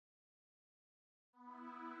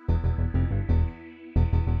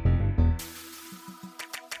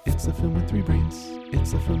It's a film with three brains.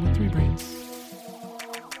 It's a film with three brains.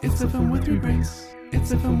 It's a film with three brains.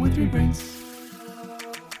 It's a film with three brains.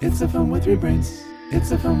 It's a film with three brains.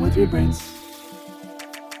 It's a film with three brains.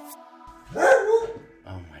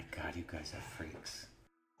 Oh my god, you guys are freaks.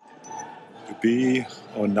 To be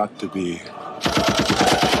or not to be?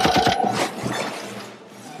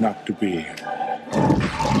 Not to be.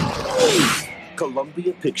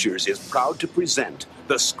 Columbia Pictures is proud to present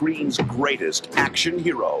the screen's greatest action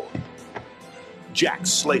hero, Jack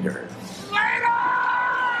Slater. Slater!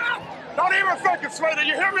 Don't even think it, Slater,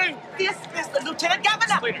 you hear me? This is the Lieutenant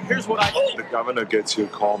Governor. Slater, here's what I do. The governor gets you,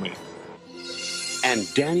 call me.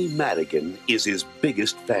 And Danny Madigan is his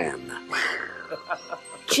biggest fan.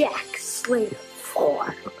 Jack Slater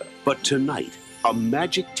 4. But tonight, a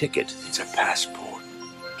magic ticket It's a passport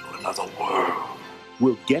to another world.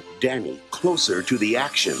 will get Danny closer to the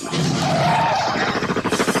action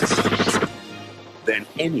than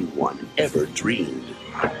anyone ever dreamed.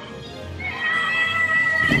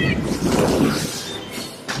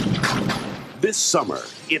 This summer,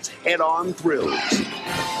 it's head-on thrills.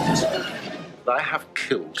 I have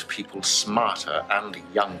killed people smarter and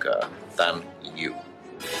younger than you.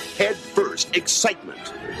 Head-first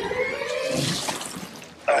excitement.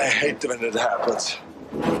 I hate when it happens.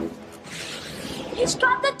 He's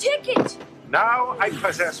got the ticket. Now I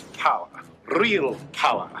possess power. Real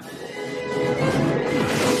power.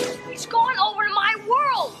 He's going over to my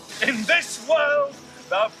world. In this world,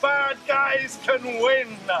 the bad guys can win.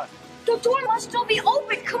 The door must still be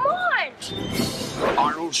open. Come on.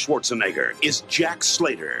 Arnold Schwarzenegger is Jack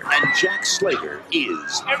Slater, and Jack Slater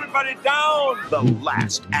is Everybody down! the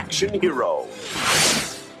last action hero.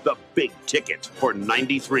 The big ticket for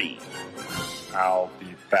 93. I'll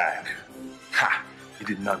be back. Ha! You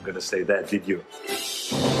did not gonna say that, did you?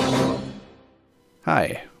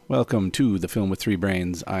 Hi, welcome to The Film with Three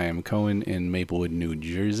Brains. I am Cohen in Maplewood, New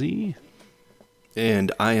Jersey.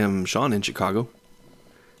 And I am Sean in Chicago.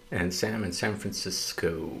 And Sam in San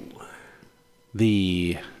Francisco.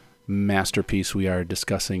 The masterpiece we are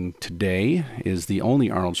discussing today is the only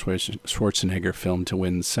Arnold Schwarzenegger film to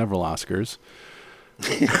win several Oscars.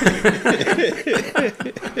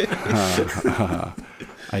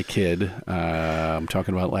 I kid. I'm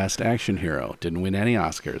talking about Last Action Hero. Didn't win any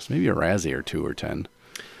Oscars. Maybe a Razzie or 2 or 10.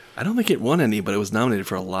 I don't think it won any, but it was nominated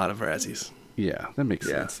for a lot of Razzies. Yeah, that makes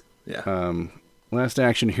sense. Yeah. Last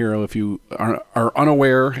Action Hero, if you are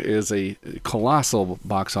unaware, is a colossal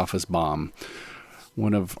box office bomb.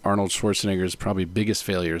 One of Arnold Schwarzenegger's probably biggest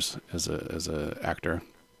failures as a actor,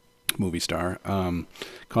 movie star.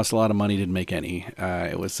 Cost a lot of money, didn't make any.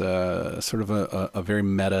 It was sort of a very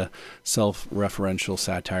meta, self-referential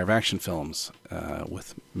satire of action films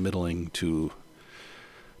with middling to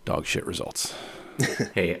dog shit results.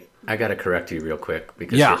 Hey, I gotta correct you real quick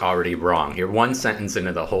because Yeah. you're already wrong. You're one sentence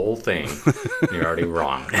into the whole thing. You're already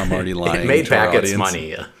wrong. I'm already lying. It made to our back its audience.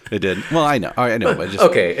 money. It did. Well, I know, but just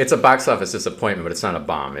Okay, it's a box office disappointment, but it's not a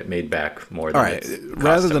bomb. It made back more than all right. it's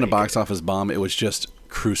Rather cost than a to box make office bomb, it was just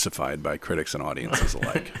crucified by critics and audiences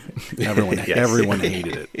alike. Everyone Yes. everyone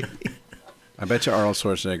hated it. I bet you Arnold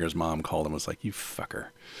Schwarzenegger's mom called him and was like, "You fucker,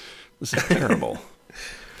 this is terrible."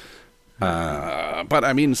 But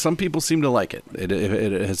I mean, some people seem to like it. It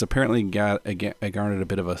has apparently garnered a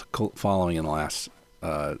bit of a cult following in the last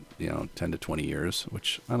 10 to 20 years,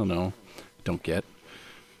 which I don't know, don't get,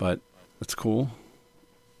 but it's cool.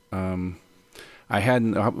 I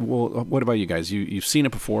hadn't. Well, what about you guys? You've seen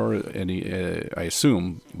it before, and I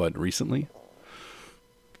assume, but recently?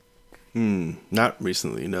 Not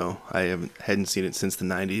recently, no. I hadn't seen it since the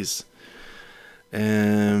 90s.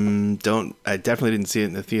 I definitely didn't see it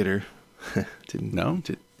in the theater. No?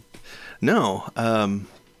 No. Well,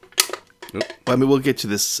 I mean, we'll get to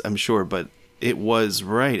this, I'm sure, but it was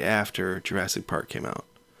right after Jurassic Park came out.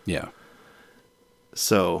 Yeah.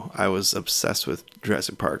 So I was obsessed with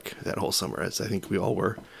Jurassic Park that whole summer, as I think we all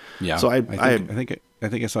were. Yeah. So I think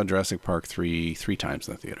I saw Jurassic Park three times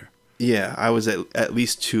in the theater. Yeah, I was at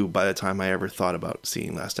least 2 by the time I ever thought about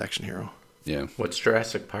seeing Last Action Hero. Yeah. What's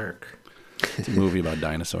Jurassic Park? It's a movie about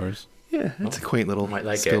dinosaurs. Yeah, it's a quaint little might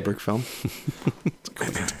like Spielberg film. It's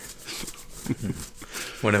quaint.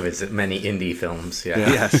 One of his many indie films. Yeah.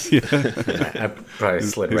 Yes. I probably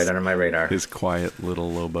slid right under my radar. His quiet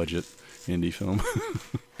little low-budget indie film.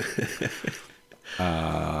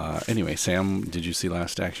 Anyway, Sam, did you see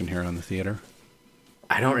Last Action Hero in the theater?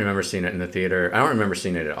 I don't remember seeing it in the theater. I don't remember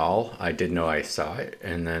seeing it at all. I did know I saw it,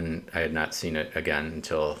 and then I had not seen it again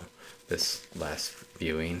until this last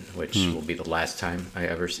viewing, which will be the last time I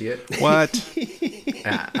ever see it. What?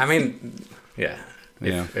 I mean, yeah.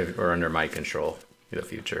 Yeah. If we're under my control in the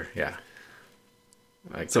future, yeah.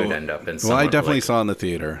 I could end up in. Well, I definitely saw it in the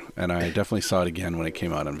theater, and I definitely saw it again when it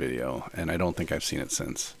came out on video, and I don't think I've seen it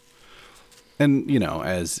since. And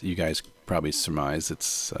as you guys probably surmise,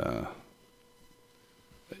 it's I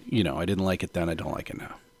didn't like it then. I don't like it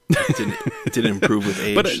now. It didn't improve with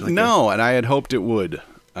age. But and I had hoped it would.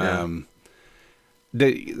 Yeah.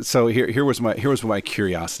 So here was my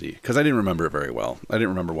curiosity, because I didn't remember it very well. I didn't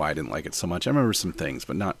remember why I didn't like it so much. I remember some things,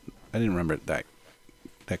 but I didn't remember it that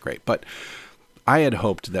great. But I had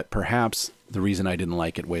hoped that perhaps the reason I didn't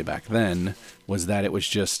like it way back then was that it was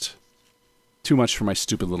just too much for my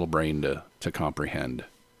stupid little brain to comprehend.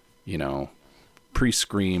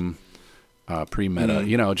 Pre-Scream,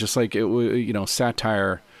 pre-meta. Just like it was.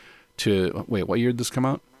 Satire to wait. What year did this come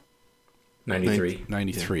out? 93.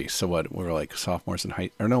 93. Yeah. So what? We were like sophomores in high.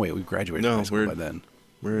 Or no, wait, we graduated high school by then.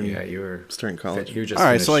 You were starting college. You just all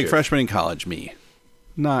right. So like freshman in college, me,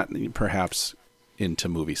 not perhaps into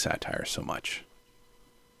movie satire so much.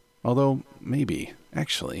 Although maybe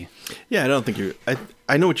actually. Yeah, I don't think you're.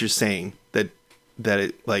 I know what you're saying. That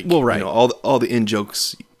it like right. All the in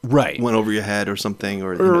jokes went over your head or something,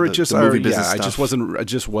 or the movie business stuff. I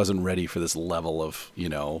just wasn't ready for this level of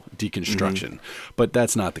deconstruction. But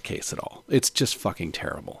that's not the case at all. It's just fucking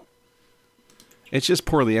terrible. It's just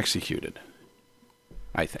poorly executed,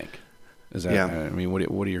 I think. Is that? Yeah. I mean,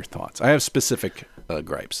 what are your thoughts? I have specific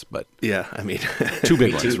gripes, but yeah, I mean, two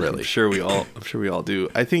big ones really. I'm sure we all do.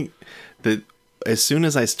 I think that as soon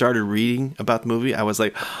as I started reading about the movie, I was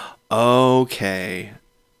like, okay,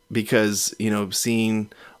 because seeing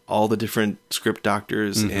all the different script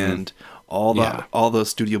doctors and all the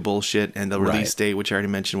studio bullshit and the release date, which I already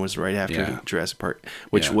mentioned was right after Jurassic Park,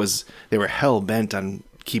 which was they were hell bent on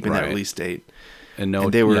keeping that release date. And no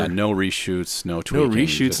reshoots, no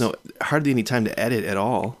tweaking. Hardly any time to edit at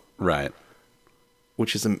all. Right.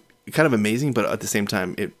 Which is kind of amazing, but at the same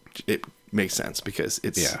time, it makes sense because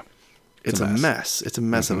it's a mess. It's a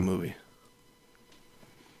mess of a movie.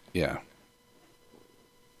 Yeah.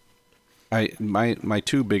 My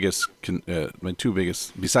two biggest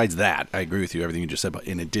besides that, I agree with you everything you just said, but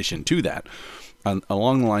in addition to that,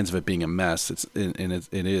 along the lines of it being a mess, it's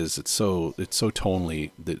so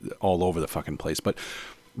tonally all over the fucking place. But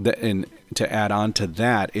and to add on to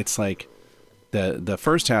that, it's like the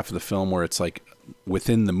first half of the film where it's like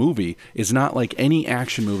within the movie is not like any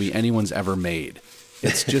action movie anyone's ever made.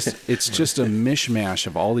 It's just a mishmash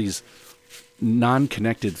of all these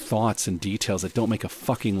non-connected thoughts and details that don't make a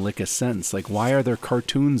fucking lick of sense. Like, why are there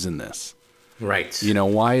cartoons in this? Right.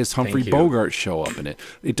 Why is Humphrey Bogart show up in it?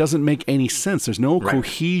 It doesn't make any sense. There's no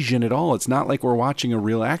cohesion at all. It's not like we're watching a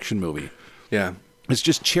real action movie. Yeah. It's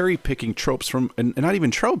just cherry-picking tropes from, and not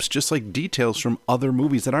even tropes, just like details from other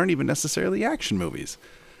movies that aren't even necessarily action movies.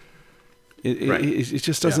 It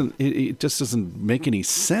just doesn't. It just doesn't make any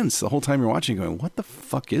sense the whole time you're watching. Going, what the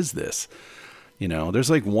fuck is this? There's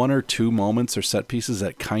like one or two moments or set pieces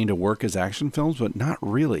that kind of work as action films, but not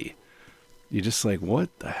really. You're just like, what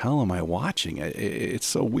the hell am I watching? It's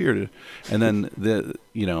so weird. And then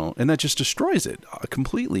and that just destroys it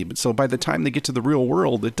completely. But so by the time they get to the real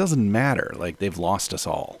world, it doesn't matter. Like, they've lost us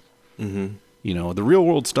all. Mm-hmm. The real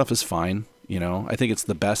world stuff is fine. I think it's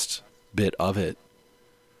the best bit of it,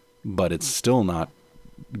 but it's still not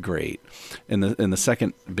great. And the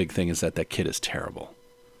second big thing is that kid is terrible.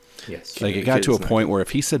 Yes. Like, it got to a point where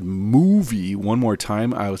if he said movie one more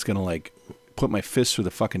time, I was going to like put my fist through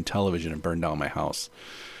the fucking television and burn down my house.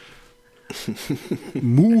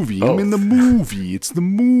 Movie. I'm in the movie. It's the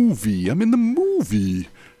movie. I'm in the movie.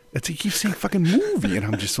 He keeps saying fucking movie. And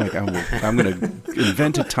I'm just like, I'm going to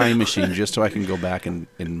invent a time machine just so I can go back and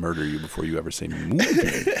murder you before you ever say movie.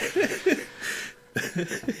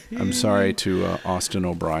 I'm sorry to Austin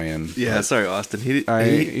O'Brien. Yeah, sorry, Austin.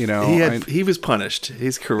 He was punished.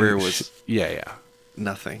 His career was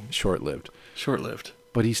nothing. Short-lived.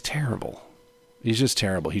 But he's terrible. He's just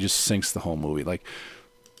terrible. He just sinks the whole movie. Like,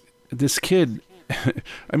 this kid.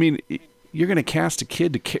 I mean, you're going to cast a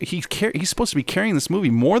kid to he's supposed to be carrying this movie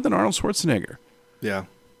more than Arnold Schwarzenegger. Yeah.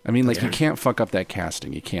 I mean, like, you can't fuck up that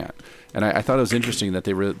casting. You can't. And I thought it was interesting that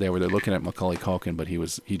they were looking at Macaulay Culkin, but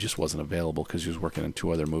he just wasn't available because he was working on two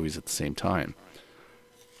other movies at the same time.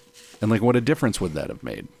 And like, what a difference would that have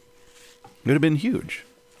made? It would have been huge.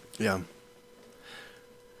 Yeah.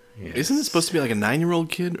 Yes. Isn't it supposed to be like a 9-year-old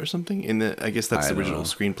kid or something? I guess that's the original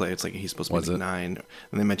screenplay. It's like he's supposed to be like 9,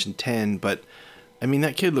 and they mentioned 10, but I mean,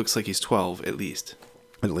 that kid looks like he's 12 at least.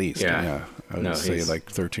 At least, yeah. I would say like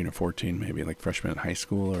 13 or 14, maybe like freshman in high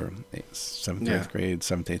school or 7th, 8th grade,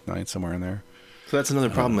 7th, 8th, 9th, somewhere in there. So that's another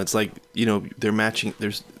problem. It's like, they're matching,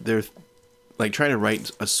 they're like trying to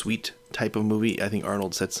write a sweet type of movie. I think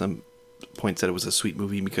Arnold said point said it was a sweet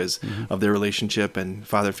movie because of their relationship and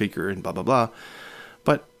father figure and blah blah blah.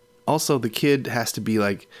 But also, the kid has to be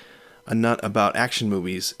like a nut about action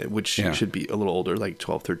movies, which should be a little older, like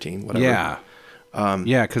 12, 13, whatever. Yeah.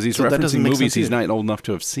 Because he's referencing movies he's not old enough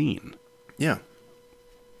to have seen. Yeah.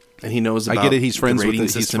 And he knows about I get it. He's friends with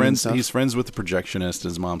he's friends with the projectionist.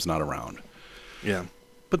 His mom's not around. Yeah.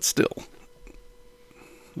 But still,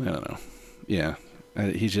 I don't know. Yeah.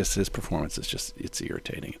 His performance is it's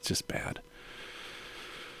irritating. It's just bad.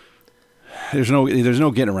 There's no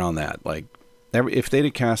getting around that. Like, if they'd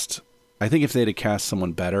have cast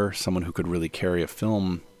someone better, someone who could really carry a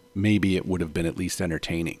film, maybe it would have been at least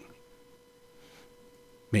entertaining.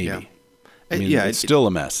 Maybe. Yeah. I mean, it's still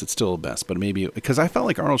a mess. It's still a mess, but maybe because I felt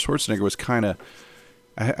like Arnold Schwarzenegger was kind of,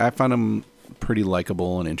 I found him pretty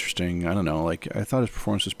likable and interesting. I don't know. Like, I thought his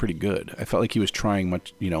performance was pretty good. I felt like he was trying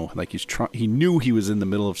much, like he knew he was in the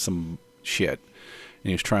middle of some shit and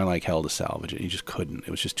he was trying like hell to salvage it. He just couldn't.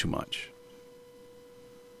 It was just too much.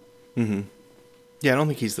 Mm-hmm. Yeah, I don't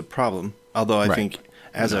think he's the problem. Although I think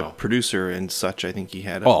as a producer and such, I think he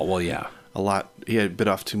had a lot. He had bit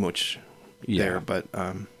off too much there. But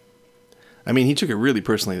I mean, he took it really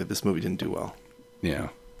personally that this movie didn't do well. Yeah.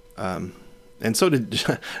 And so did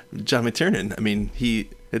John McTiernan. I mean,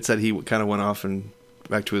 it said he kind of went off and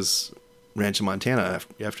back to his ranch in Montana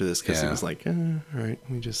after this because he was like, all right,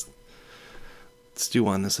 let's stew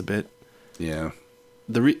on this a bit. Yeah.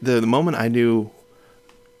 The moment I knew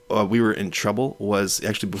we were in trouble was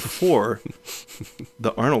actually before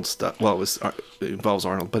the Arnold stuff. Well, it involves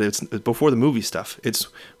Arnold, but it's before the movie stuff. It's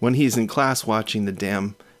when he's in class watching the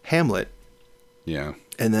damn Hamlet. Yeah.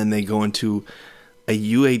 And then they go into a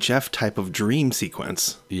UHF type of dream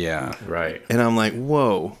sequence. Yeah. Right. And I'm like,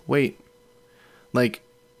 whoa, wait. Like,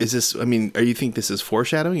 is this, I mean, you think this is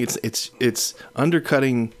foreshadowing? It's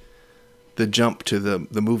undercutting the jump to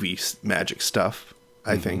the movie magic stuff,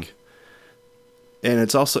 I think. And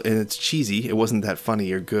it's cheesy. It wasn't that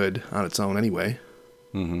funny or good on its own anyway.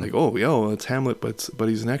 Mm-hmm. Like, it's Hamlet, but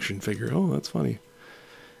he's an action figure. Oh, that's funny.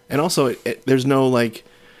 And also, there's no like.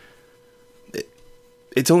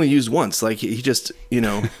 It's only used once. Like he just,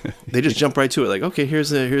 they just jump right to it. Like, okay,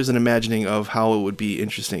 here's an imagining of how it would be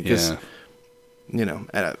interesting. Because,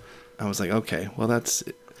 I was like, okay, well that's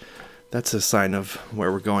a sign of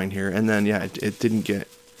where we're going here. And then it didn't get.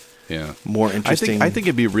 Yeah, more interesting. I think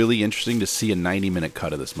it'd be really interesting to see a 90-minute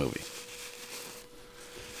cut of this movie.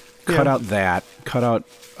 Cut out,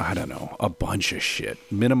 I don't know, a bunch of shit.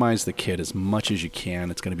 Minimize the kid as much as you can.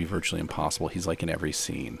 It's going to be virtually impossible. He's like in every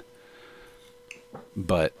scene.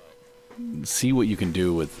 But see what you can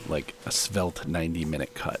do with like a svelte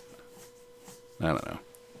 90-minute cut. I don't know.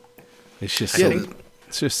 It's just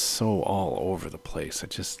it's just so all over the place.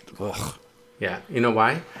 Ugh. Yeah, you know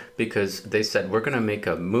why? Because they said, we're going to make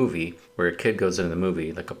a movie where a kid goes into the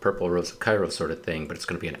movie, like a Purple Rose of Cairo sort of thing, but it's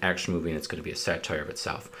going to be an action movie and it's going to be a satire of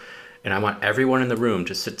itself. And I want everyone in the room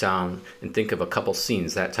to sit down and think of a couple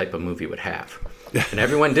scenes that type of movie would have. And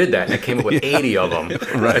everyone did that, and it came up with 80 of them.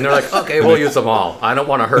 Right. And they're like, okay, we'll use them all. I don't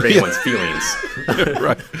want to hurt anyone's feelings.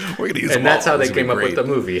 Right. We're going to use them all. And that's how they came up with the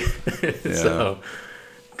movie.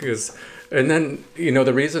 And then,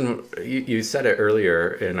 the reason you said it earlier,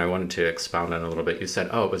 and I wanted to expound on it a little bit. You said,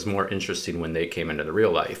 it was more interesting when they came into the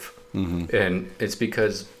real life. Mm-hmm. And it's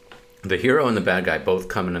because the hero and the bad guy both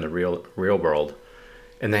come into the real world,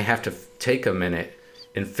 and they have to take a minute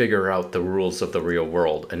and figure out the rules of the real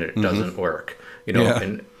world, and it doesn't work.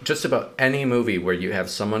 And just about any movie where you have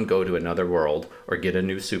someone go to another world or get a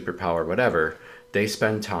new superpower, whatever, they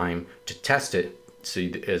spend time to test it. So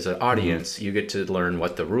as an audience, you get to learn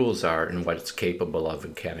what the rules are and what it's capable of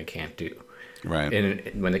and can and can't do. Right.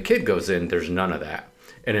 And when the kid goes in, there's none of that.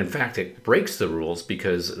 And in fact, it breaks the rules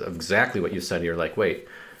because of exactly what you said. You're like, wait,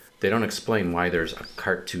 they don't explain why there's a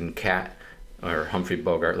cartoon cat or Humphrey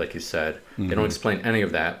Bogart, like you said. Mm-hmm. They don't explain any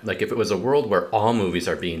of that. Like if it was a world where all movies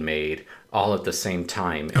are being made all at the same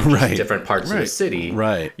time in just different parts of the city,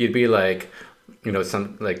 you'd be like,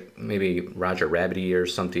 some like maybe Roger Rabbity or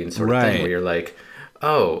something sort of thing where you're like,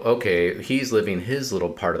 oh, okay, he's living his little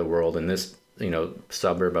part of the world in this,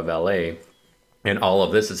 suburb of LA, and all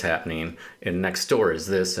of this is happening, and next door is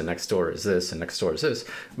this, and next door is this, and next door is this.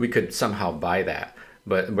 We could somehow buy that.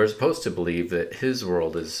 But we're supposed to believe that his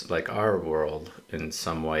world is like our world in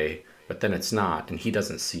some way, but then it's not, and he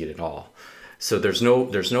doesn't see it at all. So there's no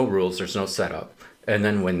rules, there's no setup. And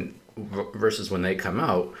then when they come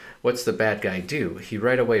out, what's the bad guy do? He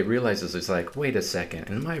right away realizes, it's like, wait a second,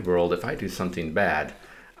 in my world, if I do something bad,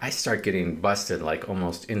 I start getting busted like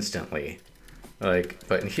almost instantly. Like,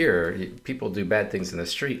 but in here, people do bad things in the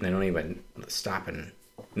street and they don't even stop and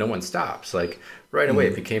no one stops. Like right away,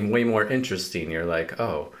 it became way more interesting. You're like,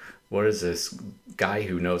 oh, what does this guy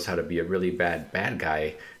who knows how to be a really bad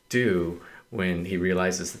guy do when he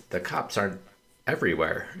realizes that the cops aren't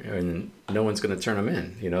everywhere and no one's going to turn him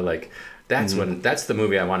in? You know, like that's that's the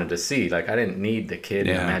movie I wanted to see. Like I didn't need the kid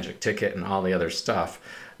and the magic ticket and all the other stuff.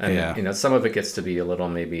 And you know, some of it gets to be a little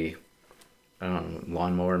maybe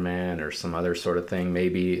Lawnmower Man or some other sort of thing,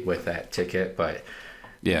 maybe with that ticket, but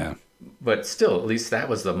still, at least that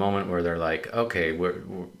was the moment where they're like, okay,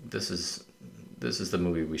 this is the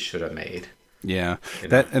movie we should have made. Yeah, you know?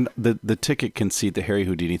 that and the ticket conceit, the Harry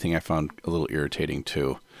Houdini thing, I found a little irritating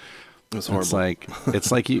too. It's horrible.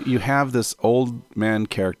 It's like you have this old man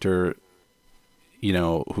character, you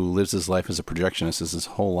know, who lives his life as a projectionist his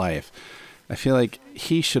whole life. I feel like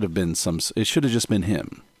he should have been it should have just been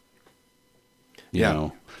him. You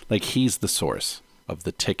know, like he's the source of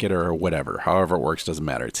the ticket or whatever. However it works, doesn't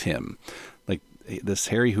matter. It's him. Like this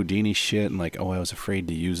Harry Houdini shit and like, oh, I was afraid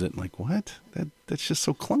to use it. And like, what? That's just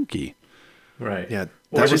so clunky. Right. Yeah.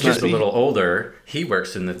 Or he's just a little older. He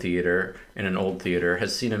works in the theater, in an old theater,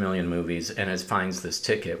 has seen a million movies, and finds this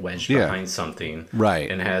ticket wedged behind something.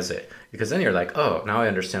 Right. And has it. Because then you're like, oh, now I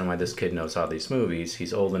understand why this kid knows all these movies.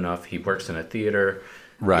 He's old enough. He works in a theater.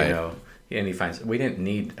 Right. You know, and he finds, we didn't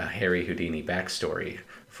need a Harry Houdini backstory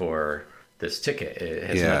for this ticket. It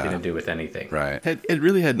has nothing to do with anything. Right. It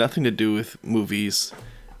really had nothing to do with movies.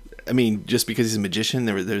 I mean, just because he's a magician,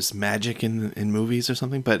 there's magic in movies or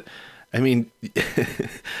something. But I mean,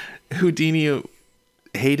 Houdini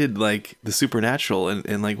hated like the supernatural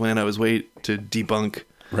and like went out his way to debunk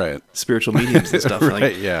spiritual mediums and stuff. Right.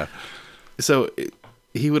 Like, yeah. So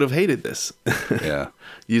he would have hated this. Yeah.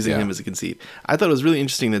 Using him as a conceit. I thought it was really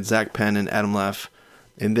interesting that Zach Penn and Adam Laff,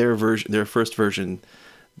 in their first version,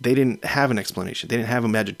 they didn't have an explanation. They didn't have a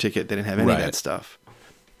magic ticket. They didn't have any of that stuff.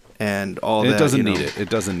 And all that. It doesn't need it. It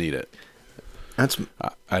doesn't need it. That's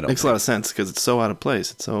makes a lot of sense because it's so out of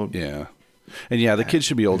place. It's so and the kids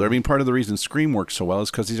should be older. I mean, part of the reason Scream works so well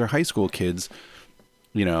is because these are high school kids,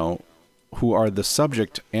 you know, who are the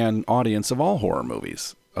subject and audience of all horror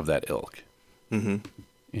movies of that ilk. Mm-hmm.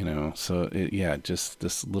 You know, so just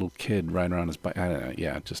this little kid riding around his bike. I don't know.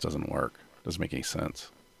 Yeah, it just doesn't work. Doesn't make any sense.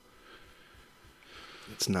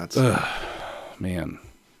 It's nuts. Man.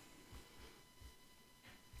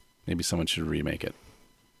 Maybe someone should remake it.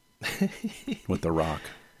 With The Rock.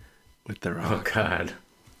 With The Rock. Oh, God.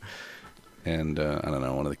 And, I don't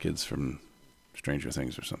know, one of the kids from Stranger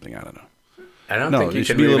Things or something. I don't know. I don't think you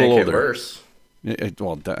should can be a little remake older. it worse. I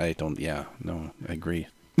agree.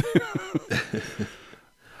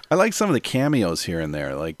 I like some of the cameos here and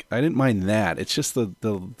there. Like, I didn't mind that. It's just the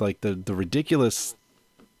ridiculous,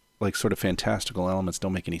 like, sort of fantastical elements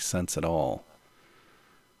don't make any sense at all.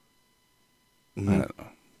 Mm-hmm. I don't know.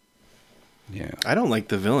 Yeah. I don't like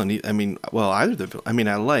the villain. I mean, well, either the villain. I mean,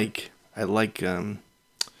 I like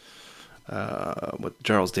what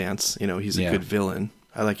Charles Dance. You know, he's a good villain.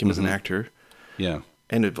 I like him as an actor. Yeah.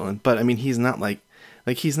 And a villain. But I mean, he's not like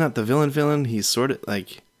he's not the villain. He's sort of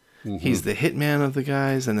like he's the hitman of the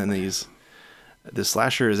guys, and then the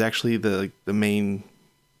slasher is actually the main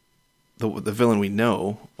the villain we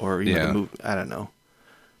know, or you know, the movie. I don't know.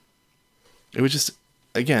 It was just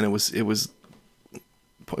again, it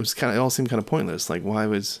all seemed kind of pointless. Like why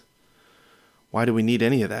do we need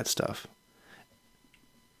any of that stuff?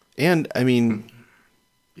 And I mean,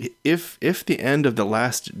 if the end of the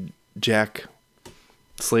last Jack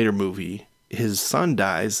Slater movie, his son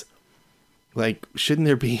dies, like shouldn't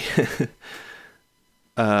there be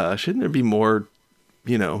more,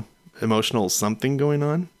 you know, emotional something going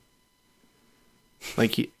on?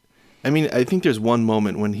 Like I think there's one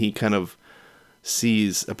moment when he kind of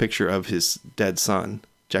sees a picture of his dead son,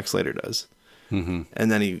 Jack Slater does. Mm-hmm.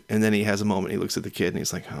 And then he has a moment, he looks at the kid and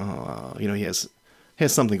he's like, oh, you know, he has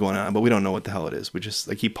something going on, but we don't know what the hell it is. We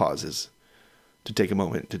just he pauses to take a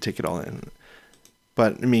moment to take it all in.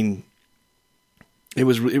 But I mean, it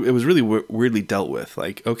was really weirdly dealt with.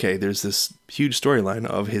 Like, okay, there's this huge storyline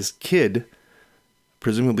of his kid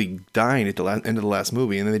presumably dying at the end of the last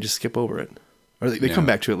movie, and then they just skip over it, or they come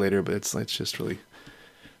back to it later. But it's just really,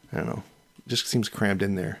 I don't know, it just seems crammed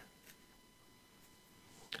in there.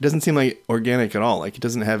 It doesn't seem like organic at all. Like it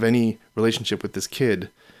doesn't have any relationship with this kid.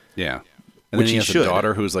 Yeah. And then he has a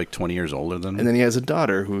daughter who's like 20 years older than him. And then he has a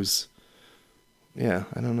daughter who's, I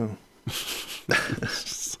don't know.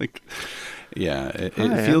 It's like,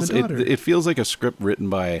 it feels like a script written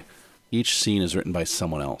by, each scene is written by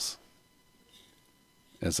someone else.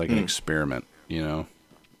 It's like an experiment, you know?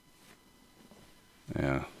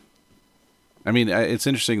 Yeah. I mean, it's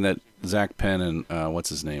interesting that Zach Penn and what's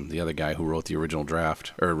his name, the other guy who wrote the original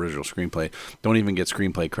draft or original screenplay, don't even get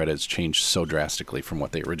screenplay credits. Changed so drastically from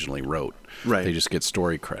what they originally wrote. Right. They just get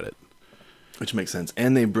story credit, which makes sense.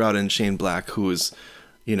 And they brought in Shane Black, who is,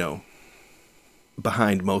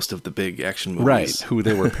 behind most of the big action movies. Right? Who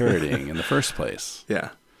they were parodying in the first place. Yeah.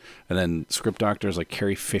 And then script doctors like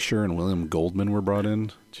Carrie Fisher and William Goldman were brought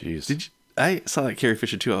in. Jeez. I saw that Carrie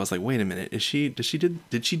Fisher too. I was like, wait a minute, did she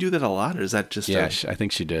do that a lot, or is that just? Yeah, I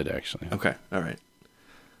think she did actually. Okay, all right.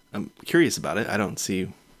 I'm curious about it. I don't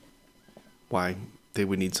see why they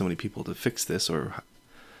would need so many people to fix this, or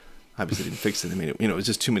obviously didn't fix it. I mean, it was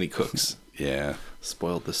just too many cooks. Yeah,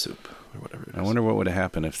 spoiled the soup or whatever it is. I wonder what would have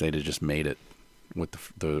happened if they'd have just made it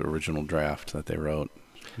with the original draft that they wrote.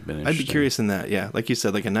 I'd be curious in that. Yeah, like you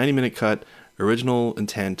said, like a 90-minute cut, original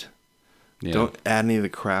intent. Yeah. Don't add any of the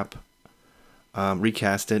crap.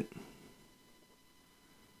 Recast it.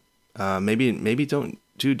 Maybe don't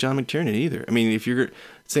do John McTiernan either. I mean, if you're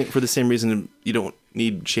for the same reason you don't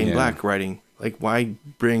need Shane Black writing, like why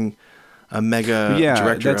bring a mega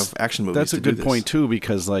director of action movies? That's a good point too,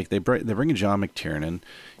 because like they bring in John McTiernan,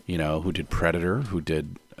 who did Predator, who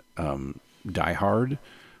did Die Hard,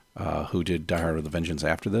 who did Die Hard with a Vengeance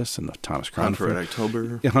after this, and the Thomas Crown Hunt for Red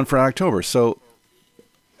October. Yeah, Hunt for Red October. So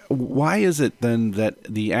why is it then that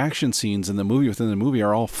the action scenes in the movie within the movie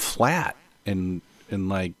are all flat and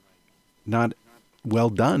like not well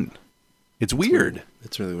done? It's weird.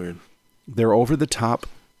 It's really weird. They're over the top,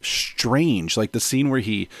 strange. Like the scene where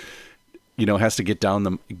he, has to get down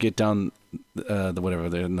the whatever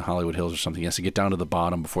they're in the Hollywood Hills or something. He has to get down to the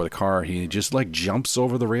bottom before the car. He just like jumps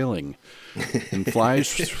over the railing and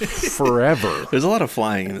flies forever. There's a lot of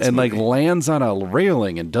flying in this and movie. Like lands on a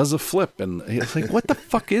railing and does a flip, and it's like, what the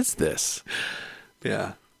fuck is this?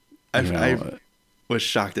 Yeah, I was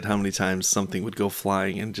shocked at how many times something would go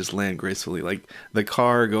flying and just land gracefully, like the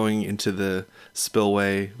car going into the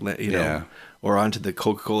spillway, or onto the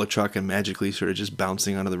Coca-Cola truck and magically sort of just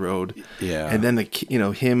bouncing onto the road. Yeah. And then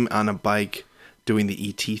him on a bike doing the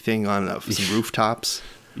ET thing on some rooftops.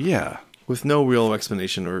 Yeah. With no real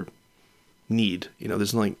explanation or need.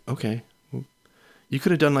 There's like, okay, you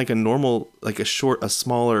could have done like a normal, like a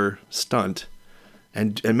smaller stunt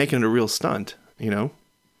and make it a real stunt, It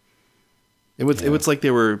was like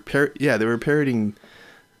they were parodying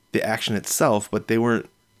the action itself, but they weren't.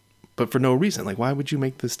 But for no reason. Like, why would you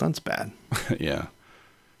make the stunts bad? Yeah.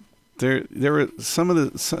 There were some of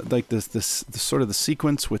the like this sort of the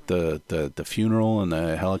sequence with the funeral and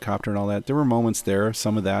the helicopter and all that. There were moments there.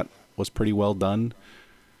 Some of that was pretty well done.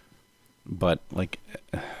 But like,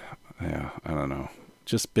 I don't know,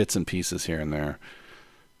 just bits and pieces here and there.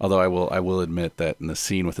 Although I will admit that in the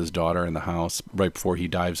scene with his daughter in the house, right before he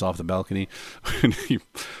dives off the balcony, and he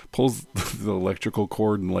pulls the electrical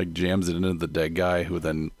cord and like jams it into the dead guy, who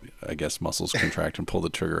then I guess muscles contract and pull the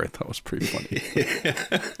trigger. I thought was pretty funny.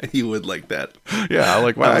 You would like that. Yeah, I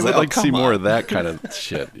would like to see more of that kind of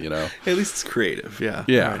shit. At least it's creative. Yeah.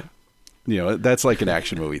 Yeah. Right. That's like an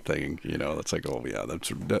action movie thing. That's like, oh yeah,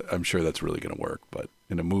 I'm sure that's really gonna work. But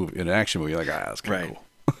in an action movie, you're like, that's kind of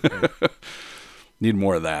cool. Right. Need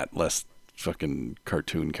more of that, less fucking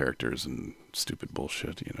cartoon characters and stupid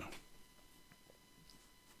bullshit,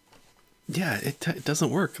 Yeah, it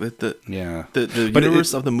doesn't work. The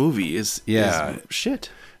universe of the movie is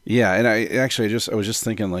shit. Yeah, and I was just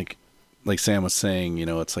thinking like Sam was saying,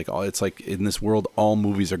 it's like in this world all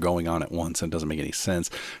movies are going on at once and it doesn't make any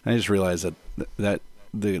sense. And I just realized that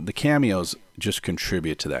the cameos just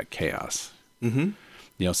contribute to that chaos. Mm-hmm.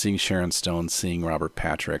 Seeing Sharon Stone, seeing Robert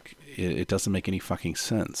Patrick, it doesn't make any fucking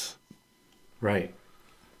sense. Right.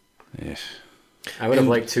 I would have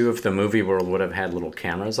liked too if the movie world would have had little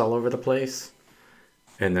cameras all over the place.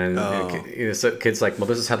 And then so kids like, well,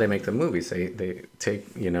 this is how they make the movies. They take,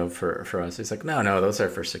 for us. It's like, no, those are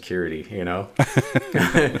for security, Yeah.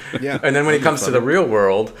 And then when it comes to the real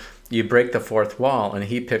world, you break the fourth wall and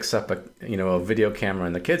he picks up a video camera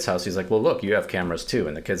in the kid's house. He's like, well, look, you have cameras too.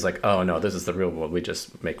 And the kid's like, oh no, this is the real world. We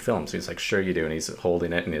just make films. He's like, sure you do. And he's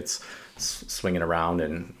holding it and it's swinging around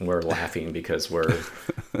and we're laughing because we're,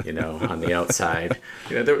 on the outside.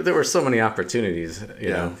 There were so many opportunities,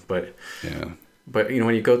 but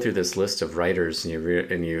when you go through this list of writers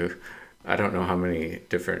and you, I don't know how many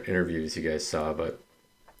different interviews you guys saw, but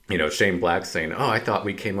Shane Black saying, oh, I thought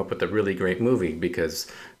we came up with a really great movie because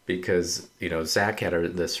Zach had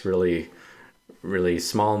this really, really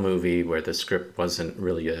small movie where the script wasn't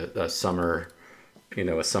really a summer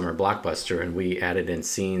blockbuster, and we added in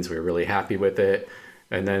scenes. We were really happy with it.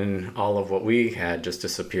 And then all of what we had just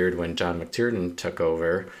disappeared when John McTiernan took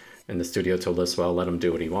over and the studio told us, well, let him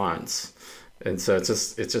do what he wants. And so it's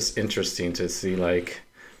just interesting to see, like,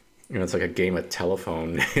 it's like a game of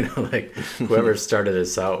telephone. Like whoever started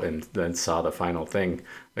this out and then saw the final thing.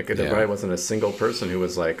 Like there probably wasn't a single person who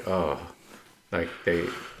was like, oh, like they.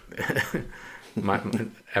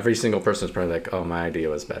 Every single person is probably like, oh, my idea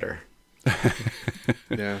was better.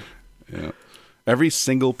 Yeah. Every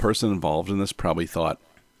single person involved in this probably thought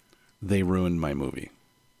they ruined my movie.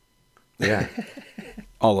 Yeah.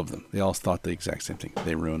 All of them. They all thought the exact same thing.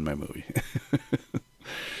 They ruined my movie.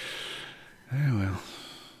 Well.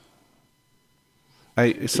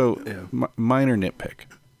 Minor nitpick.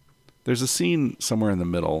 There's a scene somewhere in the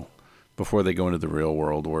middle before they go into the real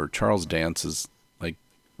world where Charles Dance is like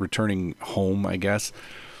returning home, I guess,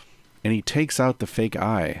 and he takes out the fake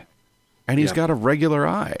eye, and he's got a regular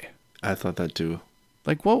eye. I thought that too.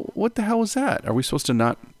 Like, what the hell was that? Are we supposed to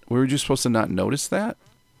not? Were we just supposed to not notice that?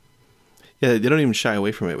 Yeah, they don't even shy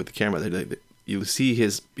away from it with the camera. You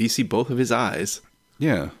see both of his eyes.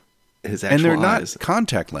 Yeah. His actual and they're eyes. Not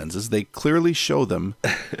contact lenses. They clearly show them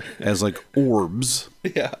as like orbs.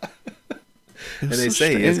 Yeah. And they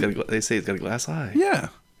say he's got a glass eye. Yeah.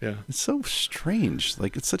 Yeah. It's so strange.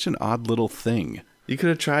 Like, it's such an odd little thing. You could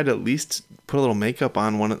have tried to at least put a little makeup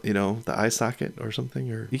on one of, the eye socket or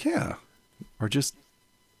something, or or just,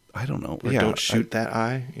 I don't know. Or don't shoot that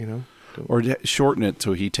eye, Or shorten it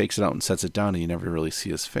so he takes it out and sets it down and you never really see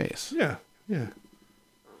his face. Yeah. Yeah.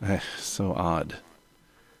 So odd.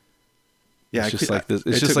 Yeah, it's just like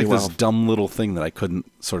this dumb little thing that I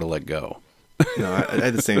couldn't sort of let go. No, I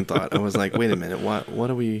had the same thought. I was like, wait a minute, what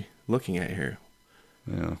are we looking at here?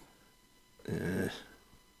 Yeah.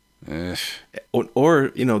 Or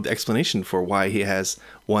the explanation for why he has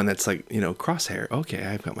one that's like, crosshair. Okay,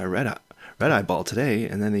 I've got my red eyeball today,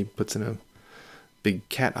 and then he puts in a big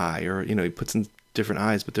cat eye, or he puts in different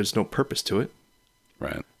eyes, but there's no purpose to it.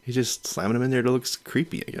 Right. He's just slamming them in there to look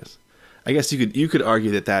creepy, I guess. I guess you could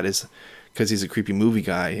argue that is because he's a creepy movie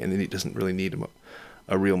guy, and he doesn't really need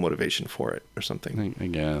a real motivation for it or something. I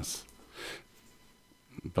guess.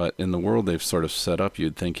 But in the world they've sort of set up,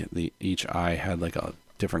 you'd think each eye had like a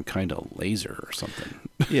different kind of laser or something.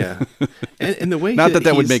 Yeah. And the way not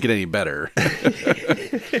that would make it any better.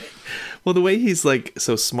 Well, the way he's like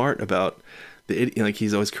so smart about like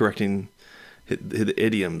he's always correcting the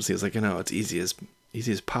idioms. He's like, it's easy as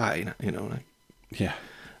pie, like, yeah.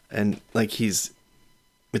 And like he's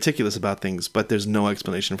meticulous about things, but there's no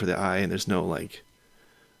explanation for the eye, and there's no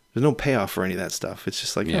payoff for any of that stuff. It's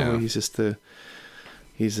just like, he's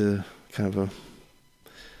a kind of a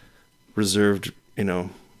reserved,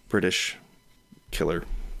 British killer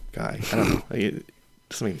guy. I don't know. It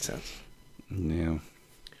doesn't make any sense. Yeah.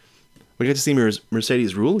 We got to see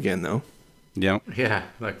Mercedes rule again, though. Yep. Yeah,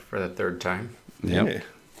 like for the third time. Yep.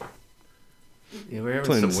 Yeah, we're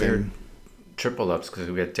having some weird triple ups because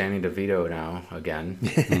we got Danny DeVito now again.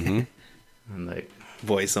 Mm-hmm. And like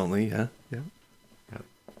voice only, yeah. Yep.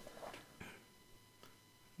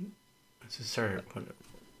 This is our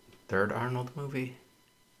third Arnold movie.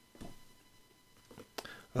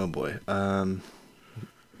 Oh boy.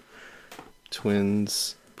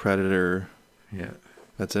 Twins, Predator. Yeah.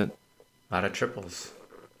 That's it. A lot of triples.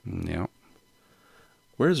 Yeah.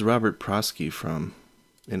 Where's Robert Prosky from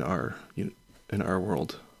in our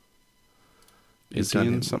world? Is he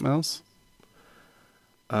in something else?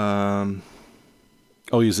 Oh,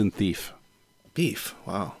 he's in Thief. Beef.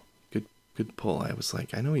 Wow. Good pull. I was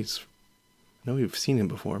like, I know we've seen him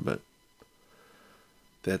before, but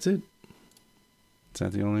that's it. Is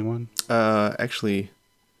that the only one? Actually,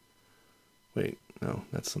 wait, no,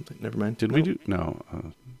 that's something. Never mind. Did we do? No.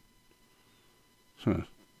 A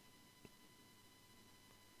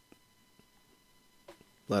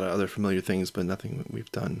lot of other familiar things, but nothing that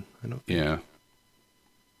we've done. I don't think. Yeah.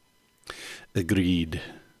 Agreed.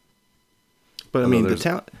 But I mean, the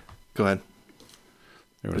talent. Go ahead.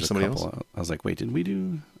 There was somebody else. I was like, wait, did we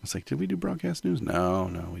do broadcast news?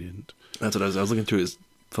 No, we didn't. That's what I was looking through his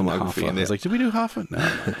filmography. And I was like, did we do Hoffa? No,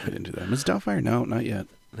 we didn't do that. Ms. Doubtfire? No, not yet.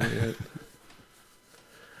 Not yet.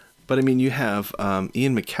 But I mean, you have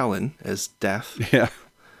Ian McKellen as Death. Yeah,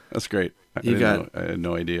 that's great. I had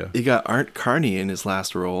no idea. You got Art Carney in his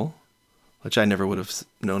last role, which I never would have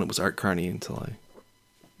known it was Art Carney until I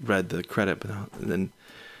read the credit. But then,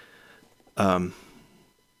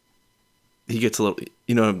 he gets a little,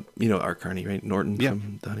 you know Art Carney, right? Norton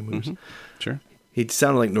from the Honeymooners. Mm-hmm. Sure. He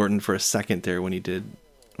sounded like Norton for a second there when he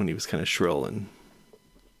was kind of shrill and.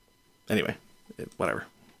 Anyway, whatever.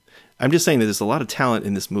 I'm just saying that there's a lot of talent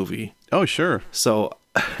in this movie. Oh, sure. So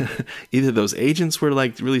either those agents were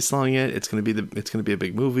like really selling it. It's gonna be a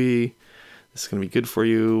big movie. It's gonna be good for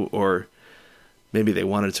you, or maybe they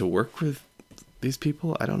wanted to work with these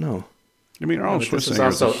people. I don't know. I mean, Arnold Schwarzenegger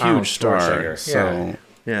is a huge star, so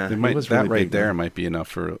Yeah, It he might, was that really right big, there man. might be enough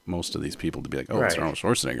for most of these people to be like, oh, it's Right. Arnold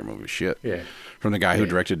Schwarzenegger movie. Shit. Yeah. From the guy who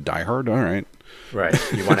directed Die Hard. All right.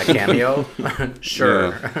 Right. You want a cameo?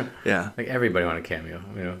 Sure. Yeah. Like everybody want a cameo,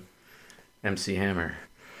 you know. MC Hammer.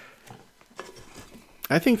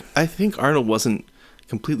 I think Arnold wasn't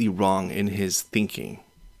completely wrong in his thinking.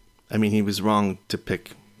 I mean, he was wrong to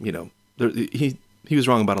pick, you know, he was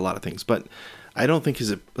wrong about a lot of things, but I don't think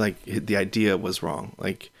the idea was wrong.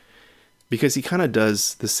 Like, because he kind of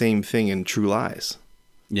does the same thing in True Lies.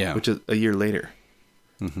 Yeah. Which is a year later.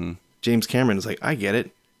 Mm-hmm. James Cameron is like, I get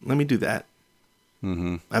it. Let me do that.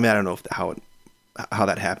 Mm-hmm. I mean, I don't know how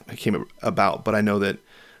that came about, but I know that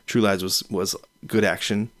True Lies was good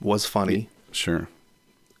action, was funny. Sure.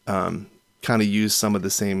 Kind of used some of the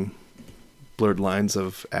same blurred lines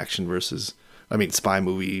of action versus, I mean, spy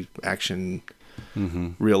movie action,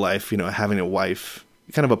 real life, you know, having a wife,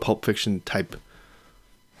 kind of a Pulp Fiction type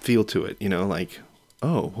feel to it, you know, like,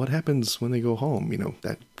 oh, what happens when they go home? You know,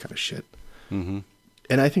 that kind of shit. Mm-hmm.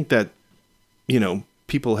 And I think that, you know,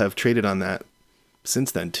 people have traded on that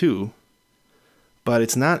since then too, but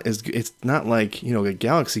it's not like, you know, a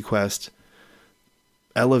Galaxy Quest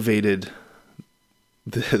elevated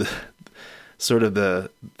the sort of the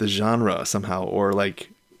genre somehow, or like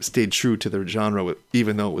stayed true to their genre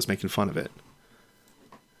even though it was making fun of it.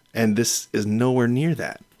 And this is nowhere near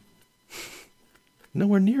that.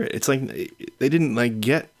 Nowhere near it. It's like they didn't like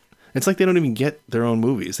get. It's like they don't even get their own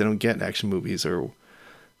movies. They don't get action movies, or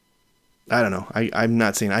I don't know. I'm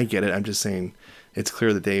not saying I get it. I'm just saying it's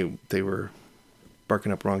clear that they were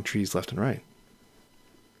barking up wrong trees left and right.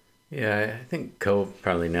 Yeah, I think Ko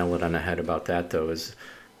probably nailed it on the head about that, though, is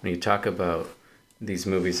when you talk about these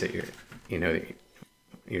movies that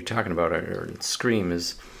you're talking about, or Scream,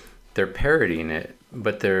 is they're parodying it,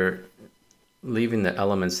 but they're leaving the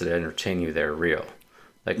elements that entertain you there real.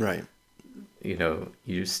 Like, right. You know,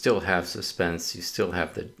 you still have suspense, you still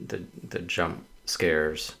have the jump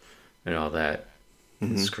scares and all that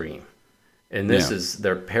in Scream. And this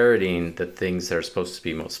they're parodying the things that are supposed to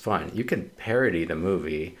be most fun. You can parody the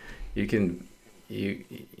movie. You can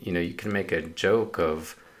make a joke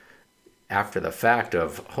of after the fact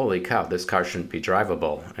of, holy cow, this car shouldn't be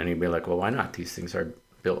drivable. And you'd be like, well, why not? These things are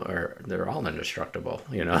built, they're all indestructible,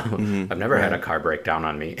 you know. I've never had a car break down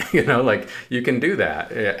on me, you know, like you can do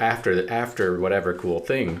that after whatever cool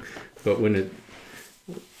thing. But when it,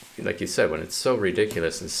 like you said, when it's so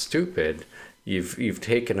ridiculous and stupid, you've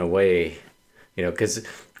taken away, you know, because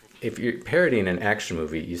if you're parodying an action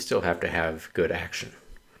movie, you still have to have good action.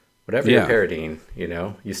 Whatever you're parodying, you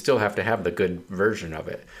know, you still have to have the good version of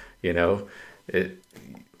it, you know.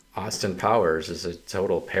 Austin Powers is a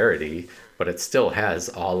total parody, but it still has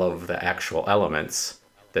all of the actual elements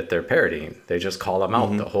that they're parodying. They just call them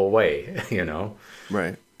out the whole way, you know.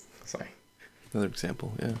 Right. Sorry. Another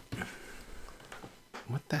example, yeah.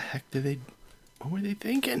 What the heck what were they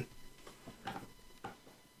thinking?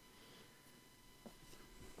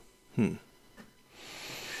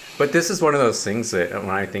 But this is one of those things that when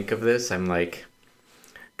I think of this, I'm like,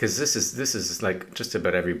 because this is like just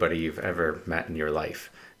about everybody you've ever met in your life.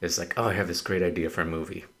 It's like, oh, I have this great idea for a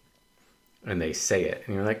movie. And they say it.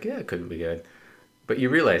 And you're like, yeah, it could be good. But you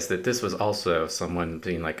realize that this was also someone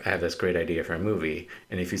being like, I have this great idea for a movie.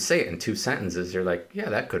 And if you say it in 2 sentences, you're like, yeah,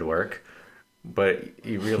 that could work. But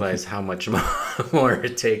you realize how much more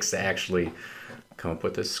it takes to actually come up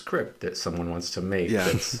with a script that someone wants to make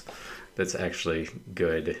that's actually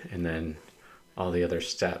good. And then all the other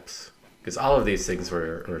steps. Because all of these things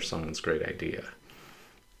were someone's great idea.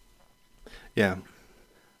 Yeah.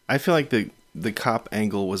 I feel like the cop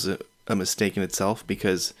angle was a mistake in itself,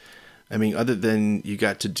 because, I mean, other than you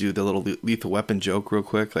got to do the little Lethal Weapon joke real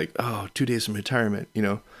quick, like, oh, 2 days from retirement, you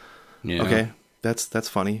know? Yeah. Okay, that's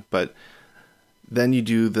funny. But then you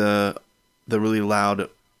do the really loud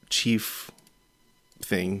chief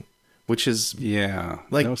thing, which is... Yeah,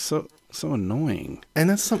 like, that was so annoying. And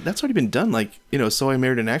that's already been done. Like, you know, So I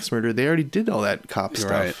Married an Axe Murderer, they already did all that cop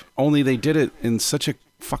stuff. Right. Only they did it in such a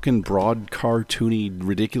fucking broad, cartoony,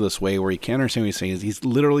 ridiculous way where he can't understand what he's saying. He's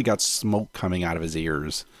literally got smoke coming out of his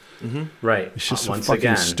ears. Right. It's just so Once fucking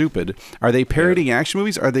again, stupid. Are they parodying action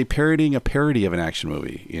movies? Are they parodying a parody of an action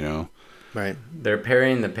movie? You know? Right. They're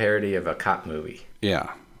parodying the parody of a cop movie.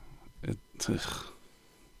 Yeah. Yeah.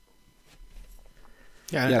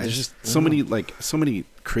 There's just so many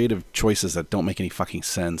creative choices that don't make any fucking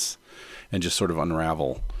sense, and just sort of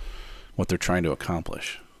unravel what they're trying to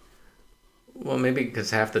accomplish. Well, maybe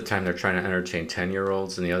because half the time they're trying to entertain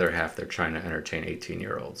 10-year-olds, and the other half they're trying to entertain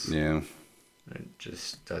 18-year-olds. Yeah. It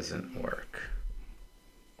just doesn't work.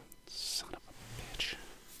 Son of a bitch.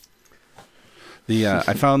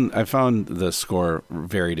 I found the score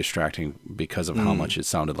very distracting because of how much it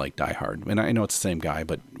sounded like Die Hard. And I know it's the same guy,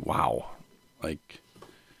 but wow, like,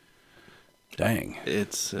 dang.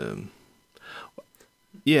 It's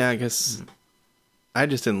yeah, I guess I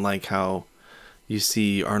just didn't like how you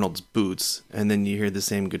see Arnold's boots and then you hear the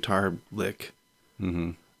same guitar lick,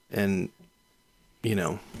 and you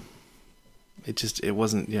know, it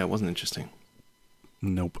wasn't interesting.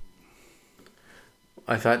 Nope.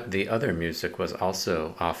 I thought the other music was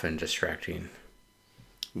also often distracting.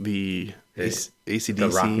 The AC/DC, the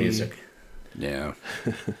rock music. Yeah.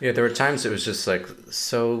 Yeah, there were times it was just like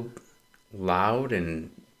so loud and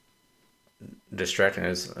distracting. It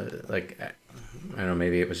was like, I don't know,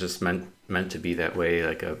 maybe it was just meant to be that way,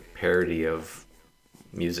 like a parody of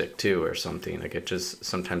music too, or something. Like it just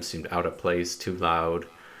sometimes seemed out of place, too loud.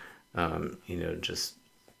 Just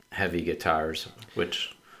heavy guitars,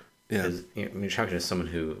 which is, you're talking to someone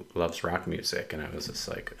who loves rock music, and I was just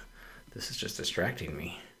like, this is just distracting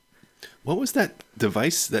me. What was that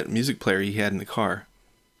device, that music player he had in the car?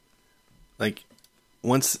 Like,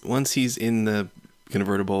 once he's in the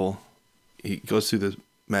convertible, he goes through the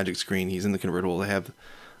magic screen, he's in the convertible, they have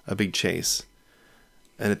a big chase.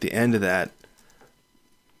 And at the end of that,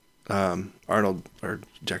 Arnold, or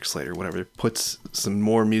Jack Slater, whatever, puts some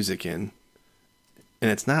more music in. And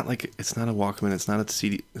it's not a Walkman, it's not a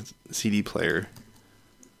CD player.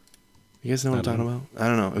 You guys know what I'm talking about? I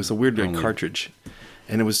don't know. It was a weird cartridge.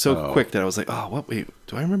 And it was so quick that I was like, oh, what? Wait,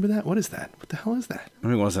 do I remember that? What is that? What the hell is that? I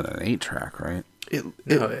mean, it wasn't an 8-track, right?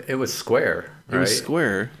 It was square, right? It was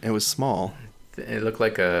square. It was small. It looked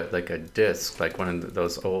like a disc, like one of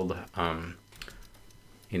those old, hard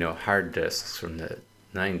discs from the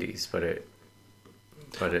 90s, but it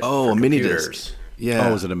a mini disc. Yeah.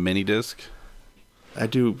 Oh, was it a mini disc? I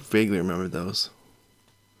do vaguely remember those.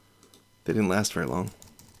 They didn't last very long.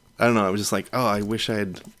 I don't know. I was just like, oh, I wish I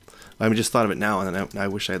had. I just thought of it now, and then I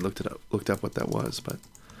wish I had looked up what that was. But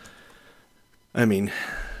I mean,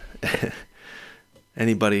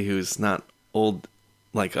 anybody who's not old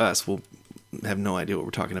like us will have no idea what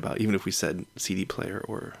we're talking about, even if we said CD player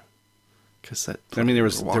or cassette player. I mean,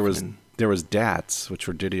 there was DATs, which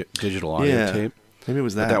were digital audio tape. Maybe it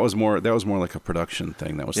was that. But that was more like a production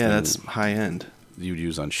thing. That's high end. You'd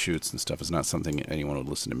use on shoots and stuff. It's not something anyone would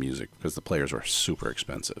listen to music because the players were super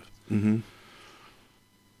expensive. Mm-hmm.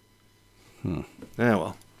 Yeah,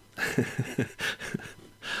 well.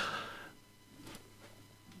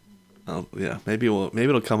 Maybe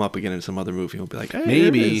it'll come up again in some other movie. We'll be like, hey,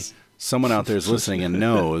 maybe someone out there is listening and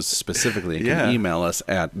knows specifically and can email us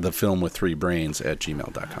at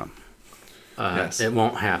thefilmwith3brains@gmail.com. Yes. It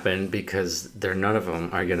won't happen because none of them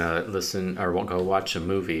are going to listen or won't go watch a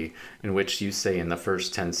movie in which you say in the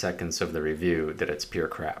first 10 seconds of the review that it's pure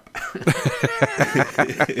crap.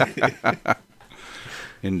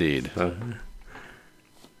 Indeed.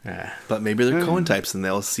 But maybe they're Cohen types and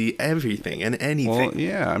they'll see everything and anything. Well,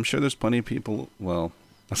 yeah, I'm sure there's plenty of people. Well,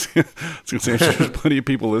 I was going to say, I'm sure there's plenty of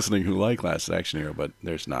people listening who like Last Action Hero, but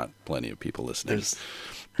there's not plenty of people listening.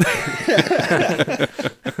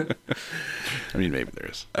 I mean, maybe there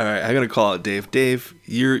is. All right, I gotta call out Dave. Dave,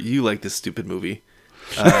 you like this stupid movie?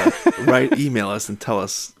 Email us and tell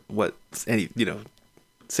us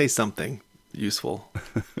say something useful.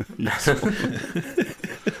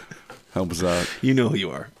 Helps out. You know who you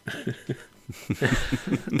are.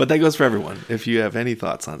 But that goes for everyone. If you have any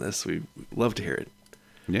thoughts on this, we'd love to hear it.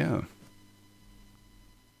 Yeah.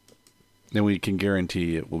 Then we can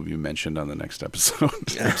guarantee it will be mentioned on the next episode.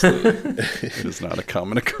 Absolutely. It is not a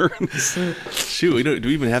common occurrence. Shoot, do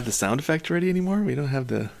we even have the sound effect ready anymore? We don't have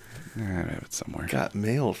the... I have it somewhere. Got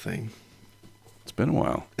mail thing. It's been a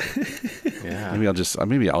while. Yeah. Maybe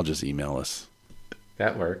I'll just email us.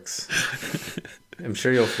 That works. I'm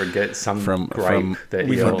sure you'll forget some gripe that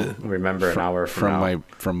you'll remember an hour from now.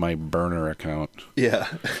 From my burner account. Yeah.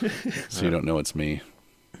 So you don't know it's me.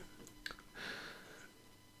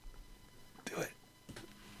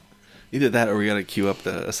 Either that or we got to queue up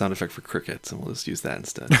a sound effect for crickets, and we'll just use that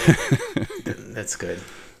instead. That's good.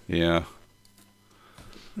 Yeah.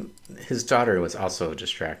 His daughter was also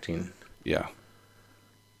distracting. Yeah.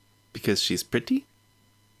 Because she's pretty?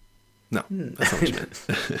 No, that's not what you meant.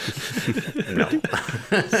 No.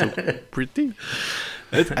 So pretty?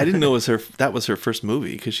 I didn't know that was her first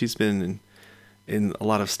movie, because she's been in a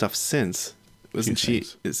lot of stuff since. Isn't she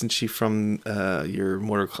from your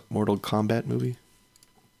Mortal Kombat movie?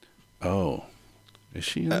 Oh, is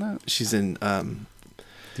she in that? She's in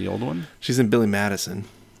the old one. She's in Billy Madison.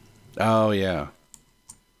 Oh yeah,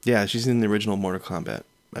 yeah. She's in the original Mortal Kombat,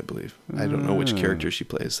 I believe. I don't know which character she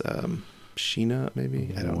plays. Sheena,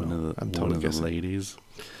 maybe. I don't know. I'm totally guessing. One of the ladies.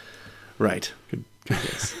 Right. Good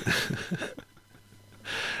guess.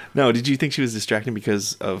 No, did you think she was distracting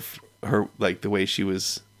because of her, like, the way she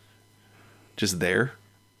was just there?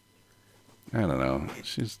 I don't know.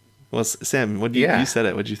 She's Well, Sam, what do you, you said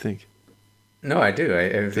it. What did you think? No, I do.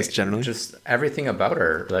 I Just generally? just everything about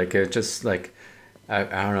her, like it just like I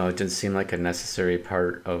don't know, it didn't seem like a necessary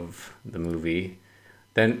part of the movie.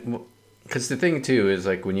 Then, because the thing too is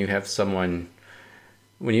like when you have someone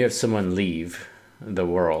leave the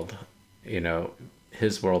world, you know,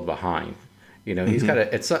 his world behind. You know, he's got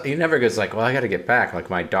to. It's he never goes like, well, I got to get back, like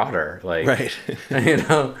my daughter, like right. You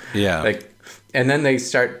know, Yeah. like, and then they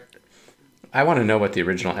start. I want to know what the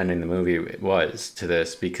original ending of the movie was to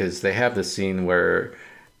this, because they have the scene where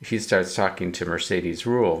he starts talking to Mercedes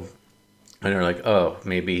Rule, and they're like, oh,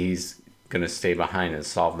 maybe he's gonna stay behind and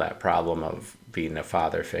solve that problem of being a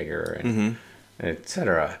father figure and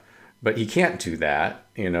etc. But he can't do that,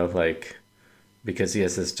 you know, like because he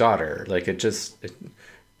has this daughter. Like and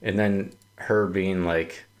then her being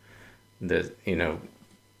like the, you know,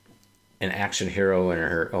 an action hero in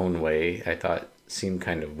her own way, I thought seemed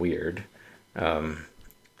kind of weird.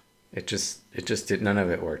 It just did, none of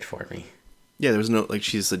it worked for me. Yeah, there was no, like,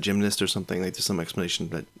 she's a gymnast or something, like there's some explanation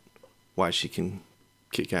that why she can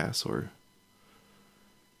kick ass, or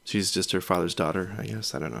she's just her father's daughter, I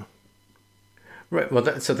guess. I don't know. Right.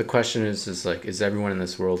 Well, so the question is like, is everyone in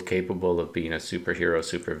this world capable of being a superhero,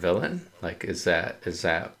 supervillain? Like, is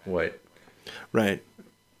that what? Right.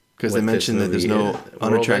 Because they mentioned that there's no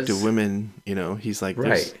unattractive women. You know, he's like,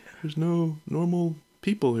 right. There's no normal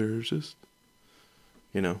people here. It's just,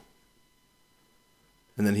 you know.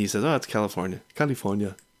 And then he says, "Oh, it's California."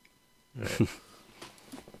 Right.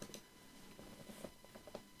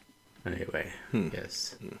 Anyway,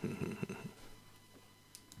 yes.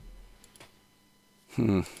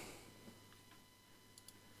 Some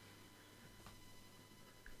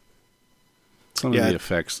of the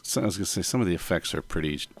effects. I was gonna say some of the effects are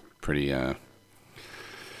pretty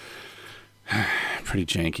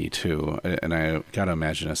janky too, and I gotta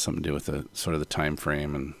imagine it has something to do with the sort of the time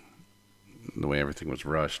frame and the way everything was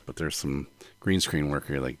rushed. But there's some green screen work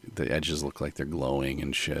here, like the edges look like they're glowing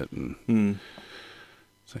and shit, and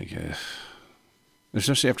it's like,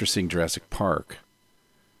 especially after seeing Jurassic Park,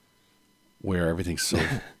 where everything's so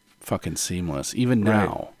fucking seamless. Even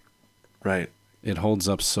now, right? It holds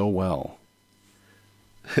up so well.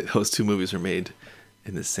 Those two movies were made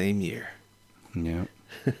in the same year. Yeah.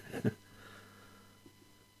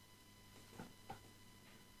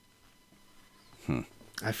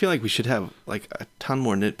 I feel like we should have like a ton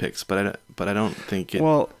more nitpicks, but I don't think it.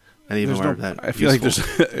 Well, any of them are that. I feel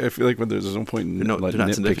useful. I feel like when there's no point in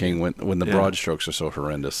nitpicking when the broad strokes are so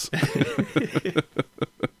horrendous.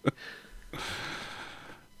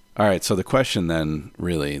 All right, so the question then,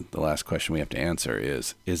 really, the last question we have to answer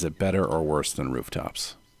is it better or worse than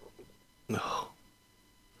Rooftops? No.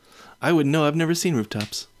 I wouldn't know. I've never seen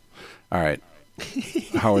Rooftops. All right.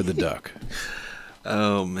 Howard the Duck.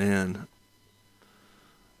 Oh, man.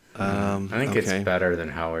 I think it's better than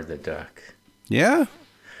Howard the Duck. Yeah?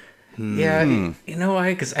 Yeah, you know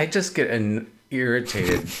why? Because I just get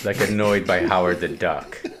irritated, like annoyed by Howard the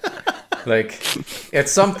Duck. Like, at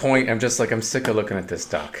some point, I'm just like, I'm sick of looking at this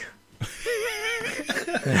duck.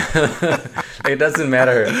 It doesn't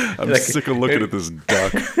matter. I'm sick of looking at this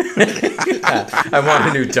duck. Yeah, I want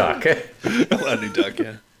a new duck. I want a new duck,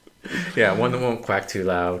 yeah. Yeah, one that won't quack too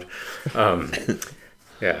loud.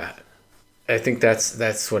 Yeah, I think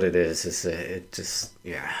that's what it is. It just,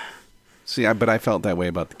 yeah. See, but I felt that way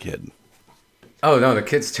about the kid. Oh, no, the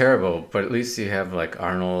kid's terrible, but at least you have, like,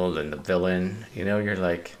 Arnold and the villain. You know, you're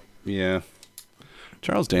like... Yeah.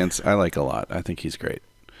 Charles Dance, I like a lot. I think he's great.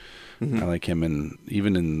 I like him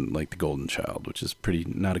even in like The Golden Child, which is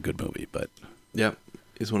not a good movie, but... Yep.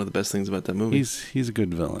 He's one of the best things about that movie. He's a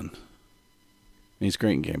good villain. He's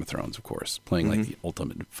great in Game of Thrones, of course, playing like the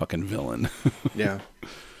ultimate fucking villain. Yeah.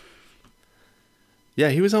 Yeah,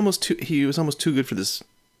 he was almost too good for this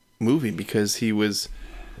movie because he was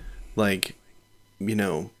like, you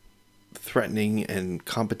know, threatening and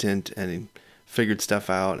competent and figured stuff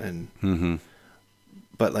out and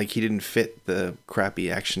but like he didn't fit the crappy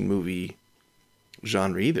action movie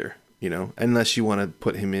genre either, you know, unless you want to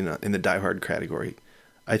put him in the Die Hard category.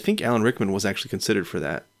 I think Alan Rickman was actually considered for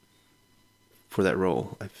that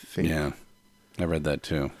role, I think. Yeah, I read that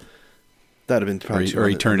too. That'd have been probably or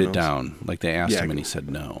he turned it down. Like they asked him and he said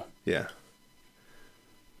no. Yeah.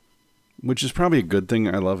 Which is probably a good thing.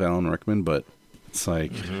 I love Alan Rickman, but it's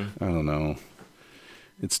like I don't know.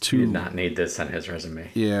 It's too. He did not need this on his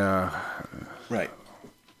resume. Yeah. Right.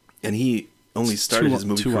 And he only started his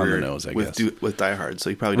movie career on the nose, I guess. with Die Hard,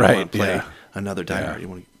 so he probably didn't want to play another Die Hard. You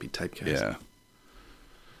want to be typecast. Yeah.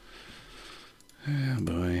 Yeah,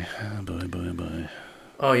 boy. Oh, boy.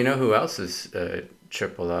 Oh, you know who else is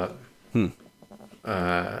triple up?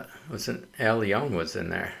 Wasn't Al Young was in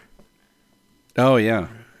there? Oh, yeah.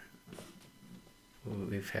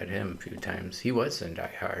 We've had him a few times. He was in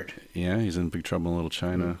Die Hard. Yeah, he's in Big Trouble in Little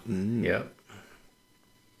China. Mm-hmm. Yep.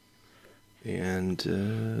 And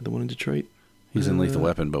the one in Detroit. He's in Lethal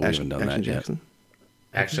Weapon, but we haven't done that Jackson.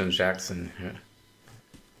 yet. Action Jackson. Yeah.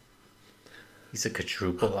 He's a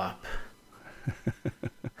quadruple up.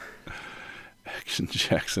 Action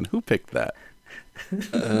Jackson. Who picked that? Had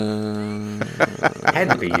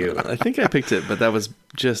to be you. I think I picked it, but that was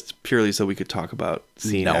just purely so we could talk about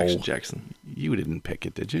seeing No. Action Jackson. You didn't pick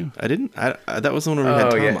it, did you? I didn't. That was the one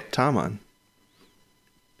where we had Tom on.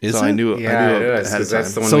 Is so it? I knew. Yeah, I knew it ahead was, of 'cause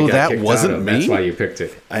that's the time. one So we got that kicked wasn't out of. me? That's why you picked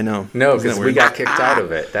it. I know. No, Isn't that because we weird? got kicked out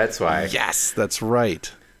of it. That's why. Yes, that's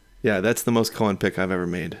right. Yeah, that's the most Cohen pick I've ever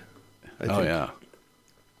made. I think. Yeah.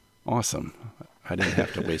 Awesome. I didn't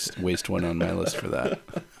have to waste one on my list for that.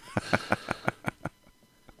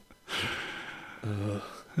 Oh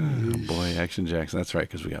boy, Action Jackson. That's right,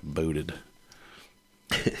 because we got booted.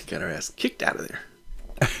 Got our ass kicked out of there.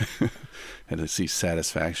 Had to see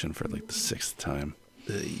Satisfaction for like the 6th time.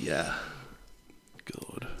 Yeah.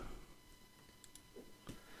 Good.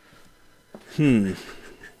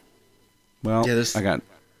 Well, Yeah,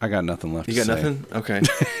 I got nothing left. You to got say. nothing? Okay.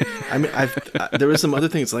 I mean, there were some other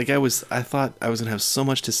things. Like I thought I was gonna have so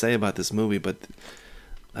much to say about this movie, but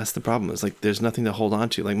that's the problem. It's like there's nothing to hold on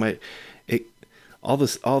to. Like all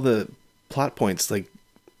the plot points, like,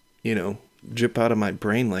 you know, drip out of my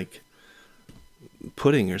brain like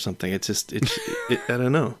pudding or something. It's just I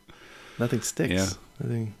don't know. Nothing sticks. Yeah.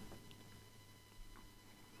 Nothing.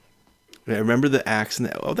 I remember the axe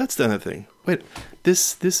and that's the other thing. Wait,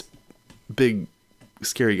 this big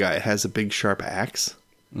scary guy has a big sharp axe.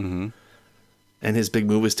 Mm-hmm. And his big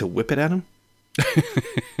move is to whip it at him.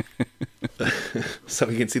 So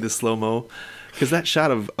you can see the slow-mo. Because that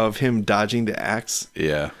shot of him dodging the axe.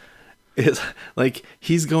 Yeah. Is like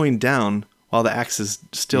he's going down while the axe is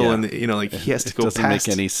still in the, you know, like he has to go past. It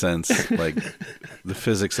doesn't make any sense. Like the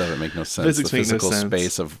physics of it make no sense. Physics the make no physical sense.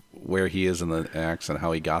 space of where he is in the axe and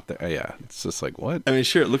how he got there. Yeah. It's just like, what? I mean,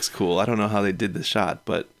 sure, it looks cool. I don't know how they did the shot,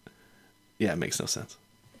 but yeah, it makes no sense.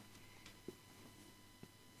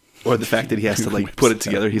 Or the fact that he has to like put it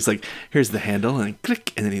together. He's like, here's the handle, and then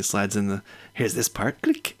click, and then he slides in here's this part,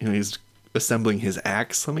 click, and he's assembling his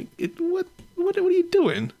axe. I'm like, what are you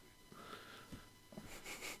doing?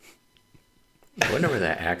 I wonder where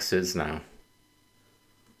that axe is now.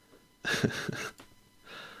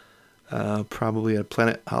 Probably at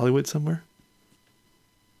Planet Hollywood somewhere.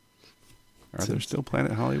 Are there still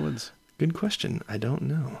Planet Hollywoods? Good question. I don't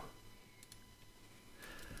know.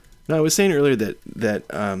 No, I was saying earlier that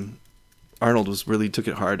Arnold really took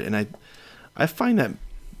it hard, and I find that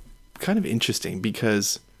kind of interesting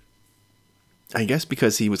because I guess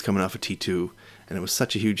because he was coming off of T2 and it was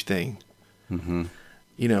such a huge thing. Mm-hmm.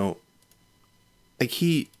 You know, like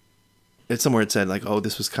somewhere it said like, oh,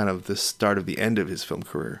 this was kind of the start of the end of his film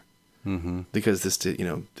career. Mm-hmm. Because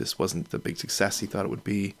this wasn't the big success he thought it would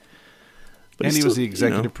be. But And he was still, the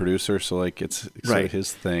executive producer, so like it's sort of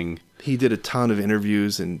his thing. He did a ton of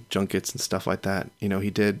interviews and junkets and stuff like that. You know, he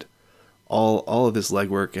did all of this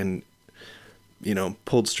legwork and, you know,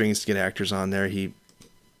 pulled strings to get actors on there. I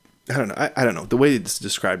don't know. I don't know. The way it's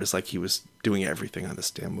described is like he was doing everything on this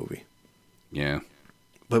damn movie. Yeah.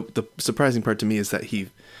 But the surprising part to me is that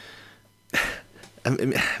I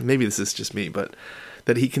mean, maybe this is just me, but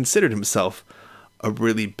that he considered himself a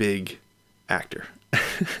really big actor.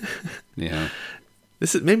 Yeah.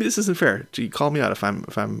 Maybe this isn't fair. Gee, call me out if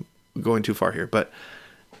I'm going too far here, but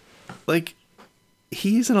like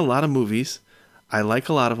he's in a lot of movies. I like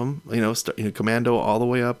a lot of them. You know, Commando all the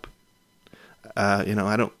way up. You know,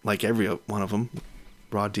 I don't like every one of them.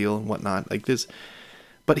 Raw Deal and whatnot like this,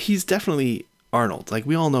 but he's definitely Arnold. Like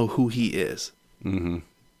we all know who he is. Mm-hmm.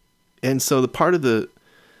 And so the part of the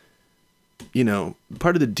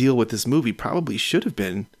deal with this movie probably should have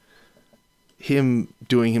been him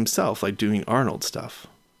doing himself, like doing Arnold stuff.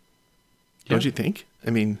 Don't you think? I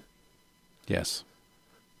mean, yes.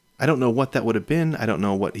 I don't know what that would have been. I don't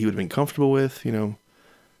know what he would have been comfortable with, you know.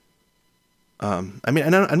 I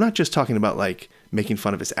mean, I'm not just talking about like making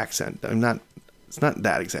fun of his accent. It's not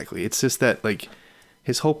that exactly. It's just that like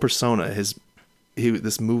his whole persona,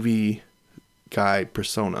 this movie guy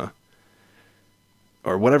persona,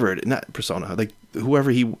 or whatever, not persona, like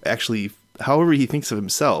however he thinks of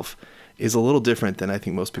himself is a little different than I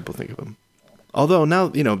think most people think of him. Although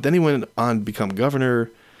now, you know, then he went on to become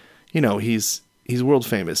governor. You know, he's he's world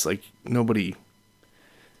famous. Like nobody,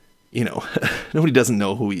 nobody doesn't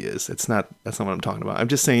know who he is. That's not what I'm talking about. I'm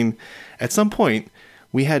just saying, at some point,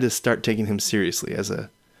 we had to start taking him seriously as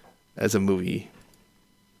a movie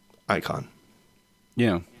icon.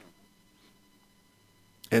 Yeah.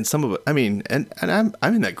 And some of it, I mean, and I'm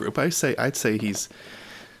in that group. I'd say he's,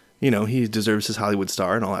 he deserves his Hollywood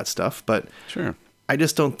star and all that stuff. But sure, I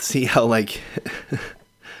just don't see how, like,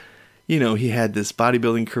 he had this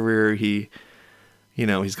bodybuilding career.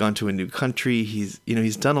 He's gone to a new country. He's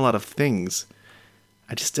done a lot of things.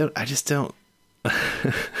 I just don't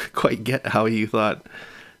quite get how he thought,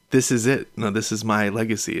 this is it. No, this is my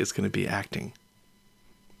legacy. It's going to be acting.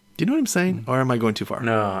 Do you know what I'm saying? Or am I going too far?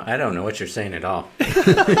 No, I don't know what you're saying at all.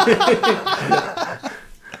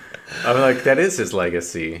 I'm like, that is his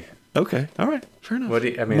legacy. Okay. All right. Fair enough. What do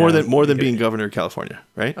you, I mean, more than being governor of California,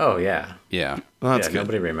 right? Oh, yeah. Yeah. Well, that's yeah, good.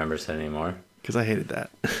 Nobody remembers that anymore. Because I hated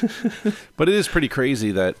that. But it is pretty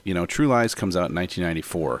crazy that, True Lies comes out in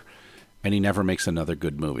 1994, and he never makes another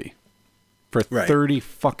good movie. For 30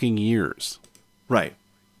 fucking years. Right.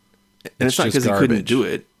 And it's not because he couldn't do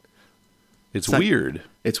it. It's weird.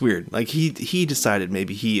 It's weird. Like he decided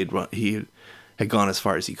maybe he had gone as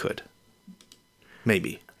far as he could.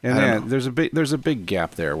 Maybe. And there's a big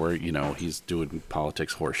gap there where, he's doing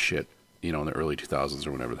politics horse shit, in the early 2000s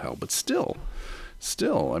or whatever the hell. But still,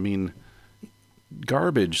 I mean,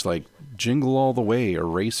 garbage like Jingle All the Way,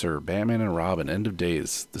 Eraser, Batman and Robin, End of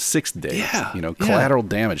Days, The Sixth Day, Collateral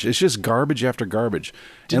Damage. It's just garbage after garbage.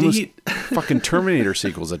 Endless fucking Terminator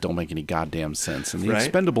sequels that don't make any goddamn sense. And the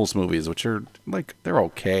Expendables movies, which are like, they're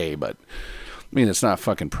okay, but I mean, it's not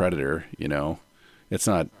fucking Predator, It's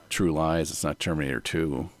not True Lies. It's not Terminator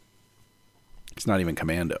 2. It's not even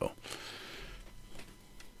Commando.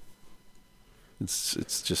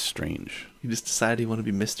 It's just strange. He just decided he wanted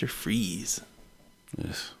to be Mr. Freeze.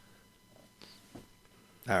 Yes.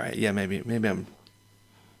 All right. Yeah, maybe I'm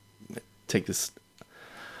take this,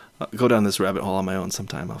 go down this rabbit hole on my own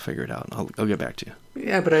sometime. I'll figure it out. I'll get back to you.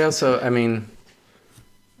 Yeah, but I also, I mean,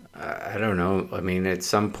 I don't know. I mean, at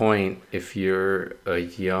some point, if you're a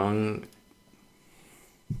young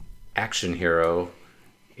action hero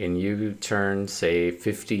and you turn, say,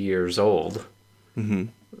 50 years old,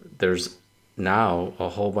 there's now a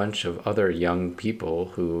whole bunch of other young people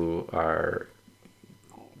who are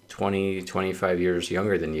 20, 25 years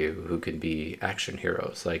younger than you who could be action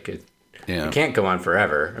heroes. Like, it can't go on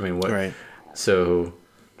forever. I mean, what? Right. So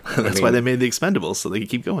that's why they made the Expendables, so they could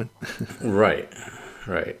keep going. Right.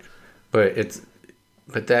 But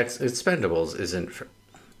that's Expendables isn't really.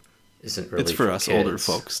 It's for us kids. older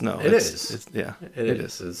folks. No, it is. It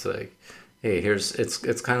is. It's like, hey,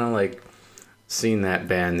 it's kind of like seeing that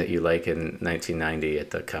band that you like in 1990 at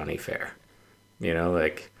the county fair.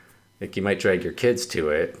 Like you might drag your kids to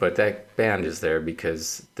it, but that band is there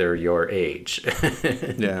because they're your age.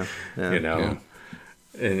 Yeah.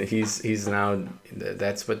 And he's now,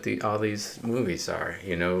 that's what all these movies are,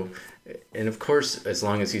 And of course, as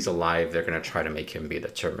long as he's alive, they're going to try to make him be the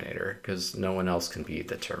Terminator, because no one else can be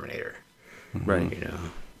the Terminator. Right.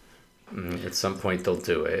 At some point they'll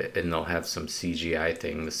do it, and they'll have some CGI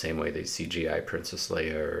thing the same way they CGI Princess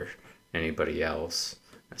Leia or anybody else.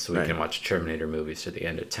 So we can watch Terminator movies to the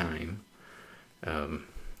end of time,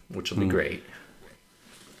 which will be great.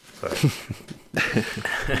 But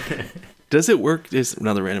does it work? Is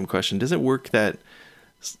another random question. Does it work that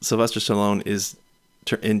Sylvester Stallone is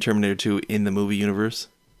in Terminator 2 in the movie universe?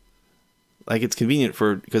 Like, it's convenient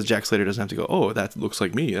because Jack Slater doesn't have to go, oh, that looks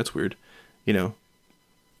like me. That's weird, Yeah.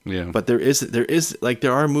 But there is like,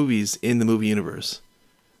 there are movies in the movie universe.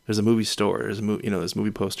 There's a movie store. There's there's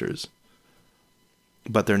movie posters.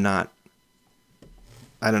 But they're not.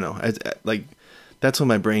 I don't know. Like, that's when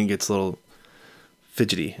my brain gets a little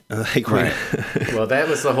fidgety. Like, well, that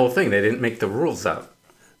was the whole thing. They didn't make the rules up.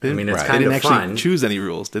 I mean, it's kind of fun. They didn't actually choose any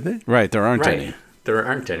rules, did they? Right, there aren't any. There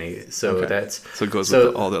aren't any. So that's so it goes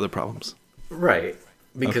with all the other problems. Right,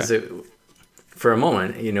 because for a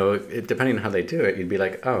moment, depending on how they do it, you'd be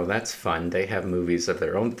like, oh, that's fun. They have movies of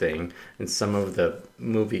their own thing, and some of the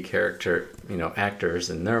movie character, actors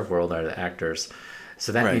in their world are the actors.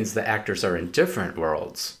 So that means the actors are in different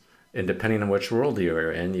worlds, and depending on which world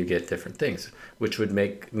you're in, you get different things, which would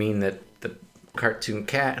mean that the cartoon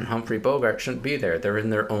cat and Humphrey Bogart shouldn't be there. They're in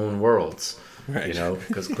their own worlds,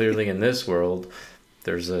 because clearly in this world,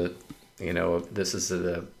 there's this is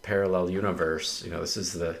the parallel universe. This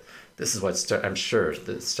is what I'm sure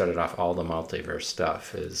that started off all the multiverse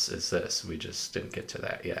stuff is this. We just didn't get to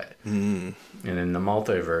that yet. And in the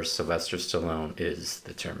multiverse, Sylvester Stallone is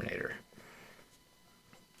the Terminator.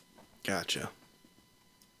 Gotcha.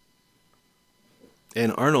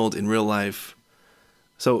 And Arnold in real life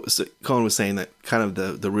So Colin was saying that kind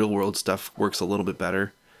of the real world stuff works a little bit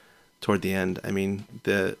better toward the end. I mean,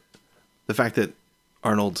 the fact that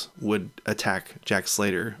Arnold would attack Jack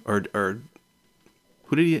Slater or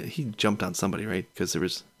who did he jumped on somebody, right? Because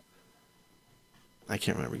I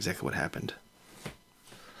can't remember exactly what happened.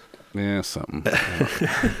 Yeah, something.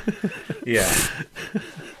 Yeah.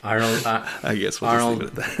 Arnold, I guess we'll Arnold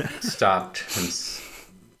just leave it at that. stopped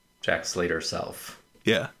Jack Slater self.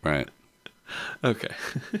 Yeah. Right. Okay.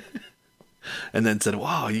 And then said,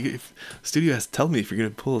 "Wow, studio has to tell me if you're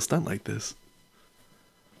going to pull a stunt like this."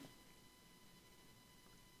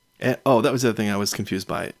 And, that was the other thing I was confused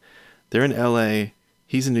by. They're in L.A.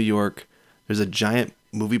 He's in New York. There's a giant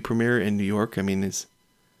movie premiere in New York. I mean,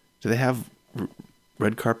 do they have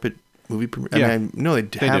red carpet movie premiere? Yeah, I mean, I know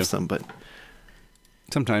they have some, but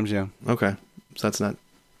sometimes, yeah. Okay, so that's not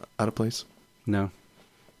out of place. No.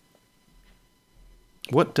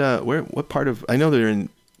 What part of? I know they're in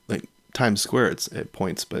like Times Square at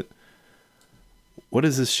points, but what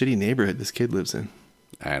is this shitty neighborhood this kid lives in?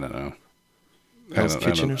 I don't know. Hell's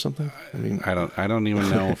Kitchen or something? I mean, I don't even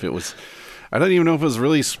know if it was. I don't even know if it was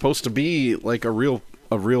really supposed to be like a real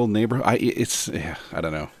neighborhood. I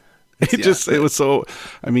don't know. It was so.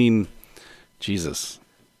 I mean, Jesus.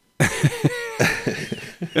 I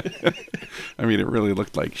mean, it really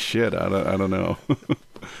looked like shit. I don't know.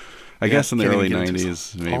 I guess in the early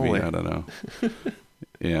 90s, maybe. Hallway. I don't know.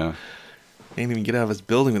 Yeah. Can't even get out of his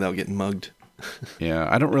building without getting mugged. Yeah,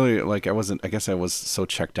 I don't really like. I guess I was so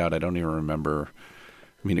checked out. I don't even remember.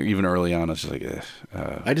 I mean, even early on, I was just like,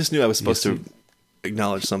 I just knew I was supposed to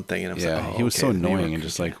acknowledge something, and I was like, oh, he was okay, so New annoying York, and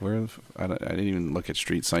just okay. like, where? I didn't even look at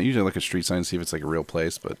street signs. Usually, I look at street signs, see if it's like a real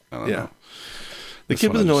place, but I don't know. The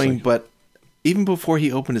kid was annoying, but even before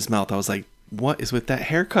he opened his mouth, I was like, what is with that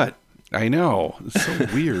haircut? I know, it's so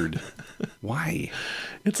weird. Why?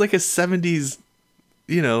 It's like a 70s,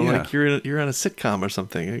 like you're on a sitcom or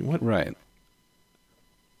something. Like, what? Right.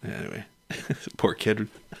 Anyway, poor kid.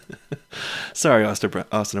 Sorry,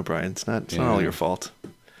 Austin O'Brien. It's not all your fault.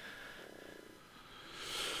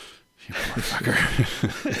 You poor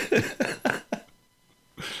fucker.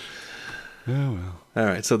 Oh well. All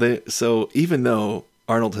right. So even though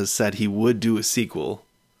Arnold has said he would do a sequel,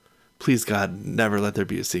 please God, never let there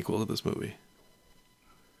be a sequel to this movie.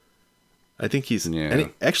 I think and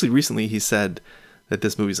actually recently he said that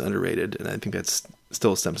this movie's underrated, and I think that's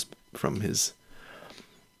still stems from his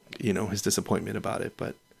disappointment about it.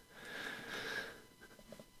 But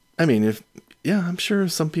I mean, I'm sure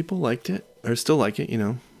some people liked it or still like it.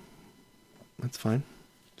 That's fine.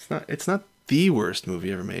 It's not the worst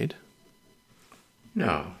movie ever made.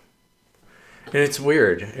 No. And it's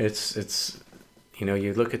weird. It's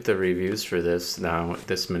you look at the reviews for this now,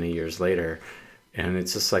 this many years later, and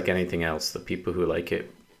it's just like anything else. The people who like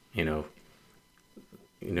it,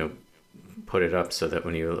 put it up so that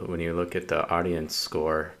when you look at the audience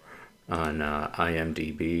score on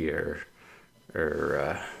IMDb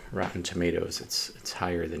or Rotten Tomatoes, it's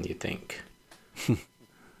higher than you think. So,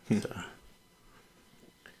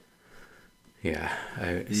 yeah,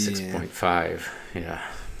 6.5. Yeah.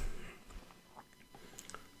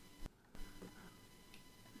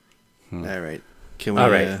 All right. All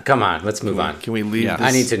right, come on, let's move on. Can we leave? Yeah. This,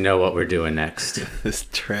 I need to know what we're doing next. this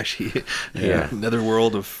trashy, Yeah. another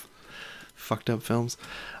world of fucked up films.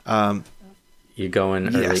 You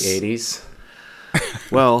going early 80s?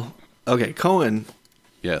 Well, okay, Cohen.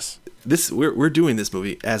 Yes. We're doing this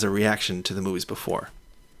movie as a reaction to the movies before,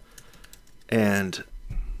 and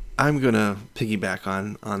I'm gonna piggyback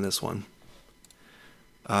on this one.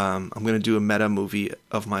 I'm gonna do a meta movie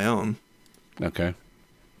of my own. Okay.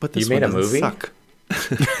 But this You made one a doesn't movie? suck.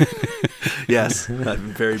 Yes, I've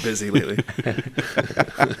been very busy lately.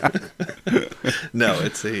 No,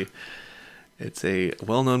 it's a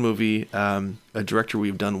well-known movie. A director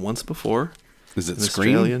we've done once before. Is it An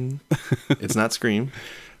Scream? Australian. It's not Scream.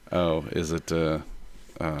 Oh, is it? If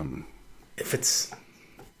it's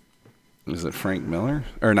Is it Frank Miller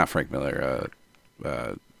or not Frank Miller?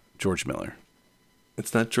 George Miller.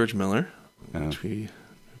 It's not George Miller, which we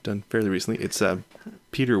have done fairly recently. It's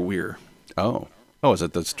Peter Weir. Oh, is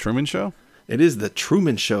it the Truman Show? It is The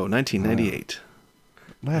Truman Show, 1998.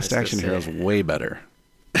 Last Action Hero is way better.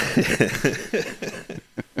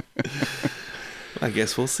 I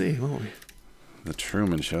guess we'll see, won't we? The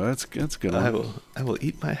Truman Show. That's a good one. I will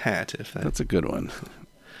eat my hat if that. That's a good one.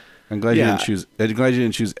 I'm glad you didn't choose. I'm glad you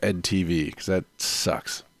didn't choose Ed TV because that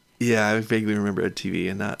sucks. Yeah, I vaguely remember Ed TV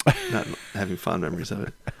and not having fond memories of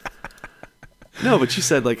it. No, but you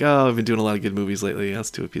said like, oh, I've been doing a lot of good movies lately. Let's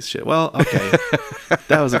do a piece of shit. Well, okay,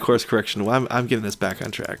 that was a course correction. Well, I'm getting us back on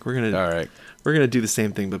track. We're All right. gonna do the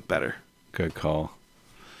same thing but better. Good call.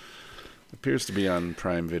 Appears to be on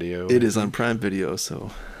Prime Video. It is on Prime Video,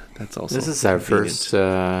 so that's also. This is our convenient. first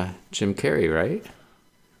Jim Carrey, right?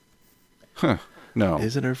 Huh. No.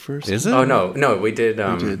 Is it our first? Is it? Oh no, we did.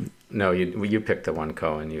 We did. No, you picked the one,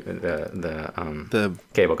 Cohen. The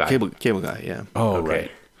cable guy. Cable guy, yeah. Oh, Okay.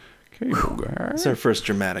 right. Cable guy. It's our first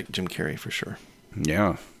dramatic Jim Carrey for sure.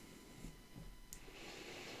 Yeah.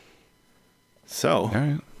 So, All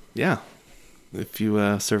right. yeah. If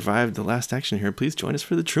you survived the last action here, please join us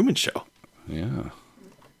for the Truman Show. Yeah.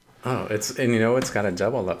 Oh, it's got a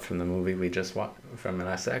double up from the movie we just watched from the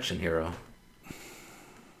Last Action Hero.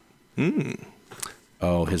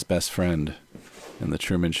 Oh, his best friend in the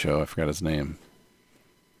Truman Show, I forgot his name,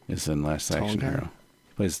 is in Last Action guy. Hero.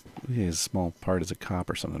 He has a small part as a cop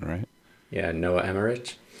or something, right? Yeah, Noah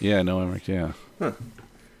Emmerich. Yeah, no, Emmerich, yeah.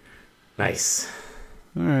 Nice.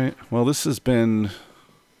 All right. Well, this has been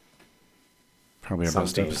probably our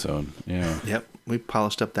Something. best episode. Yeah. Yep, we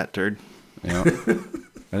polished up that turd. Yeah.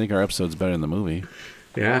 I think our episode's better than the movie.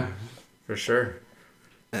 Yeah, for sure.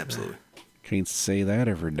 Absolutely. Can't say that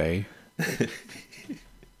every day.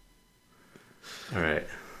 All right.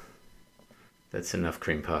 That's enough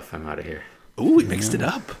cream puff. I'm out of here. Ooh, we mixed it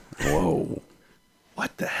up. Whoa.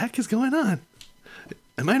 What the heck is going on?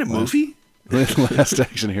 Am I in a movie? The Last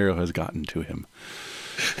Action Hero has gotten to him.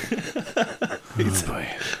 Oh, boy.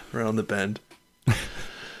 Around the bend.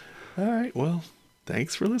 All right, well,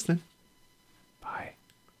 thanks for listening. Bye.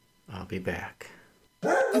 I'll be back.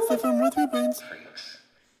 It's the Fun with Your Brains.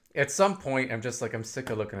 At some point, I'm sick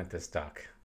of looking at this duck.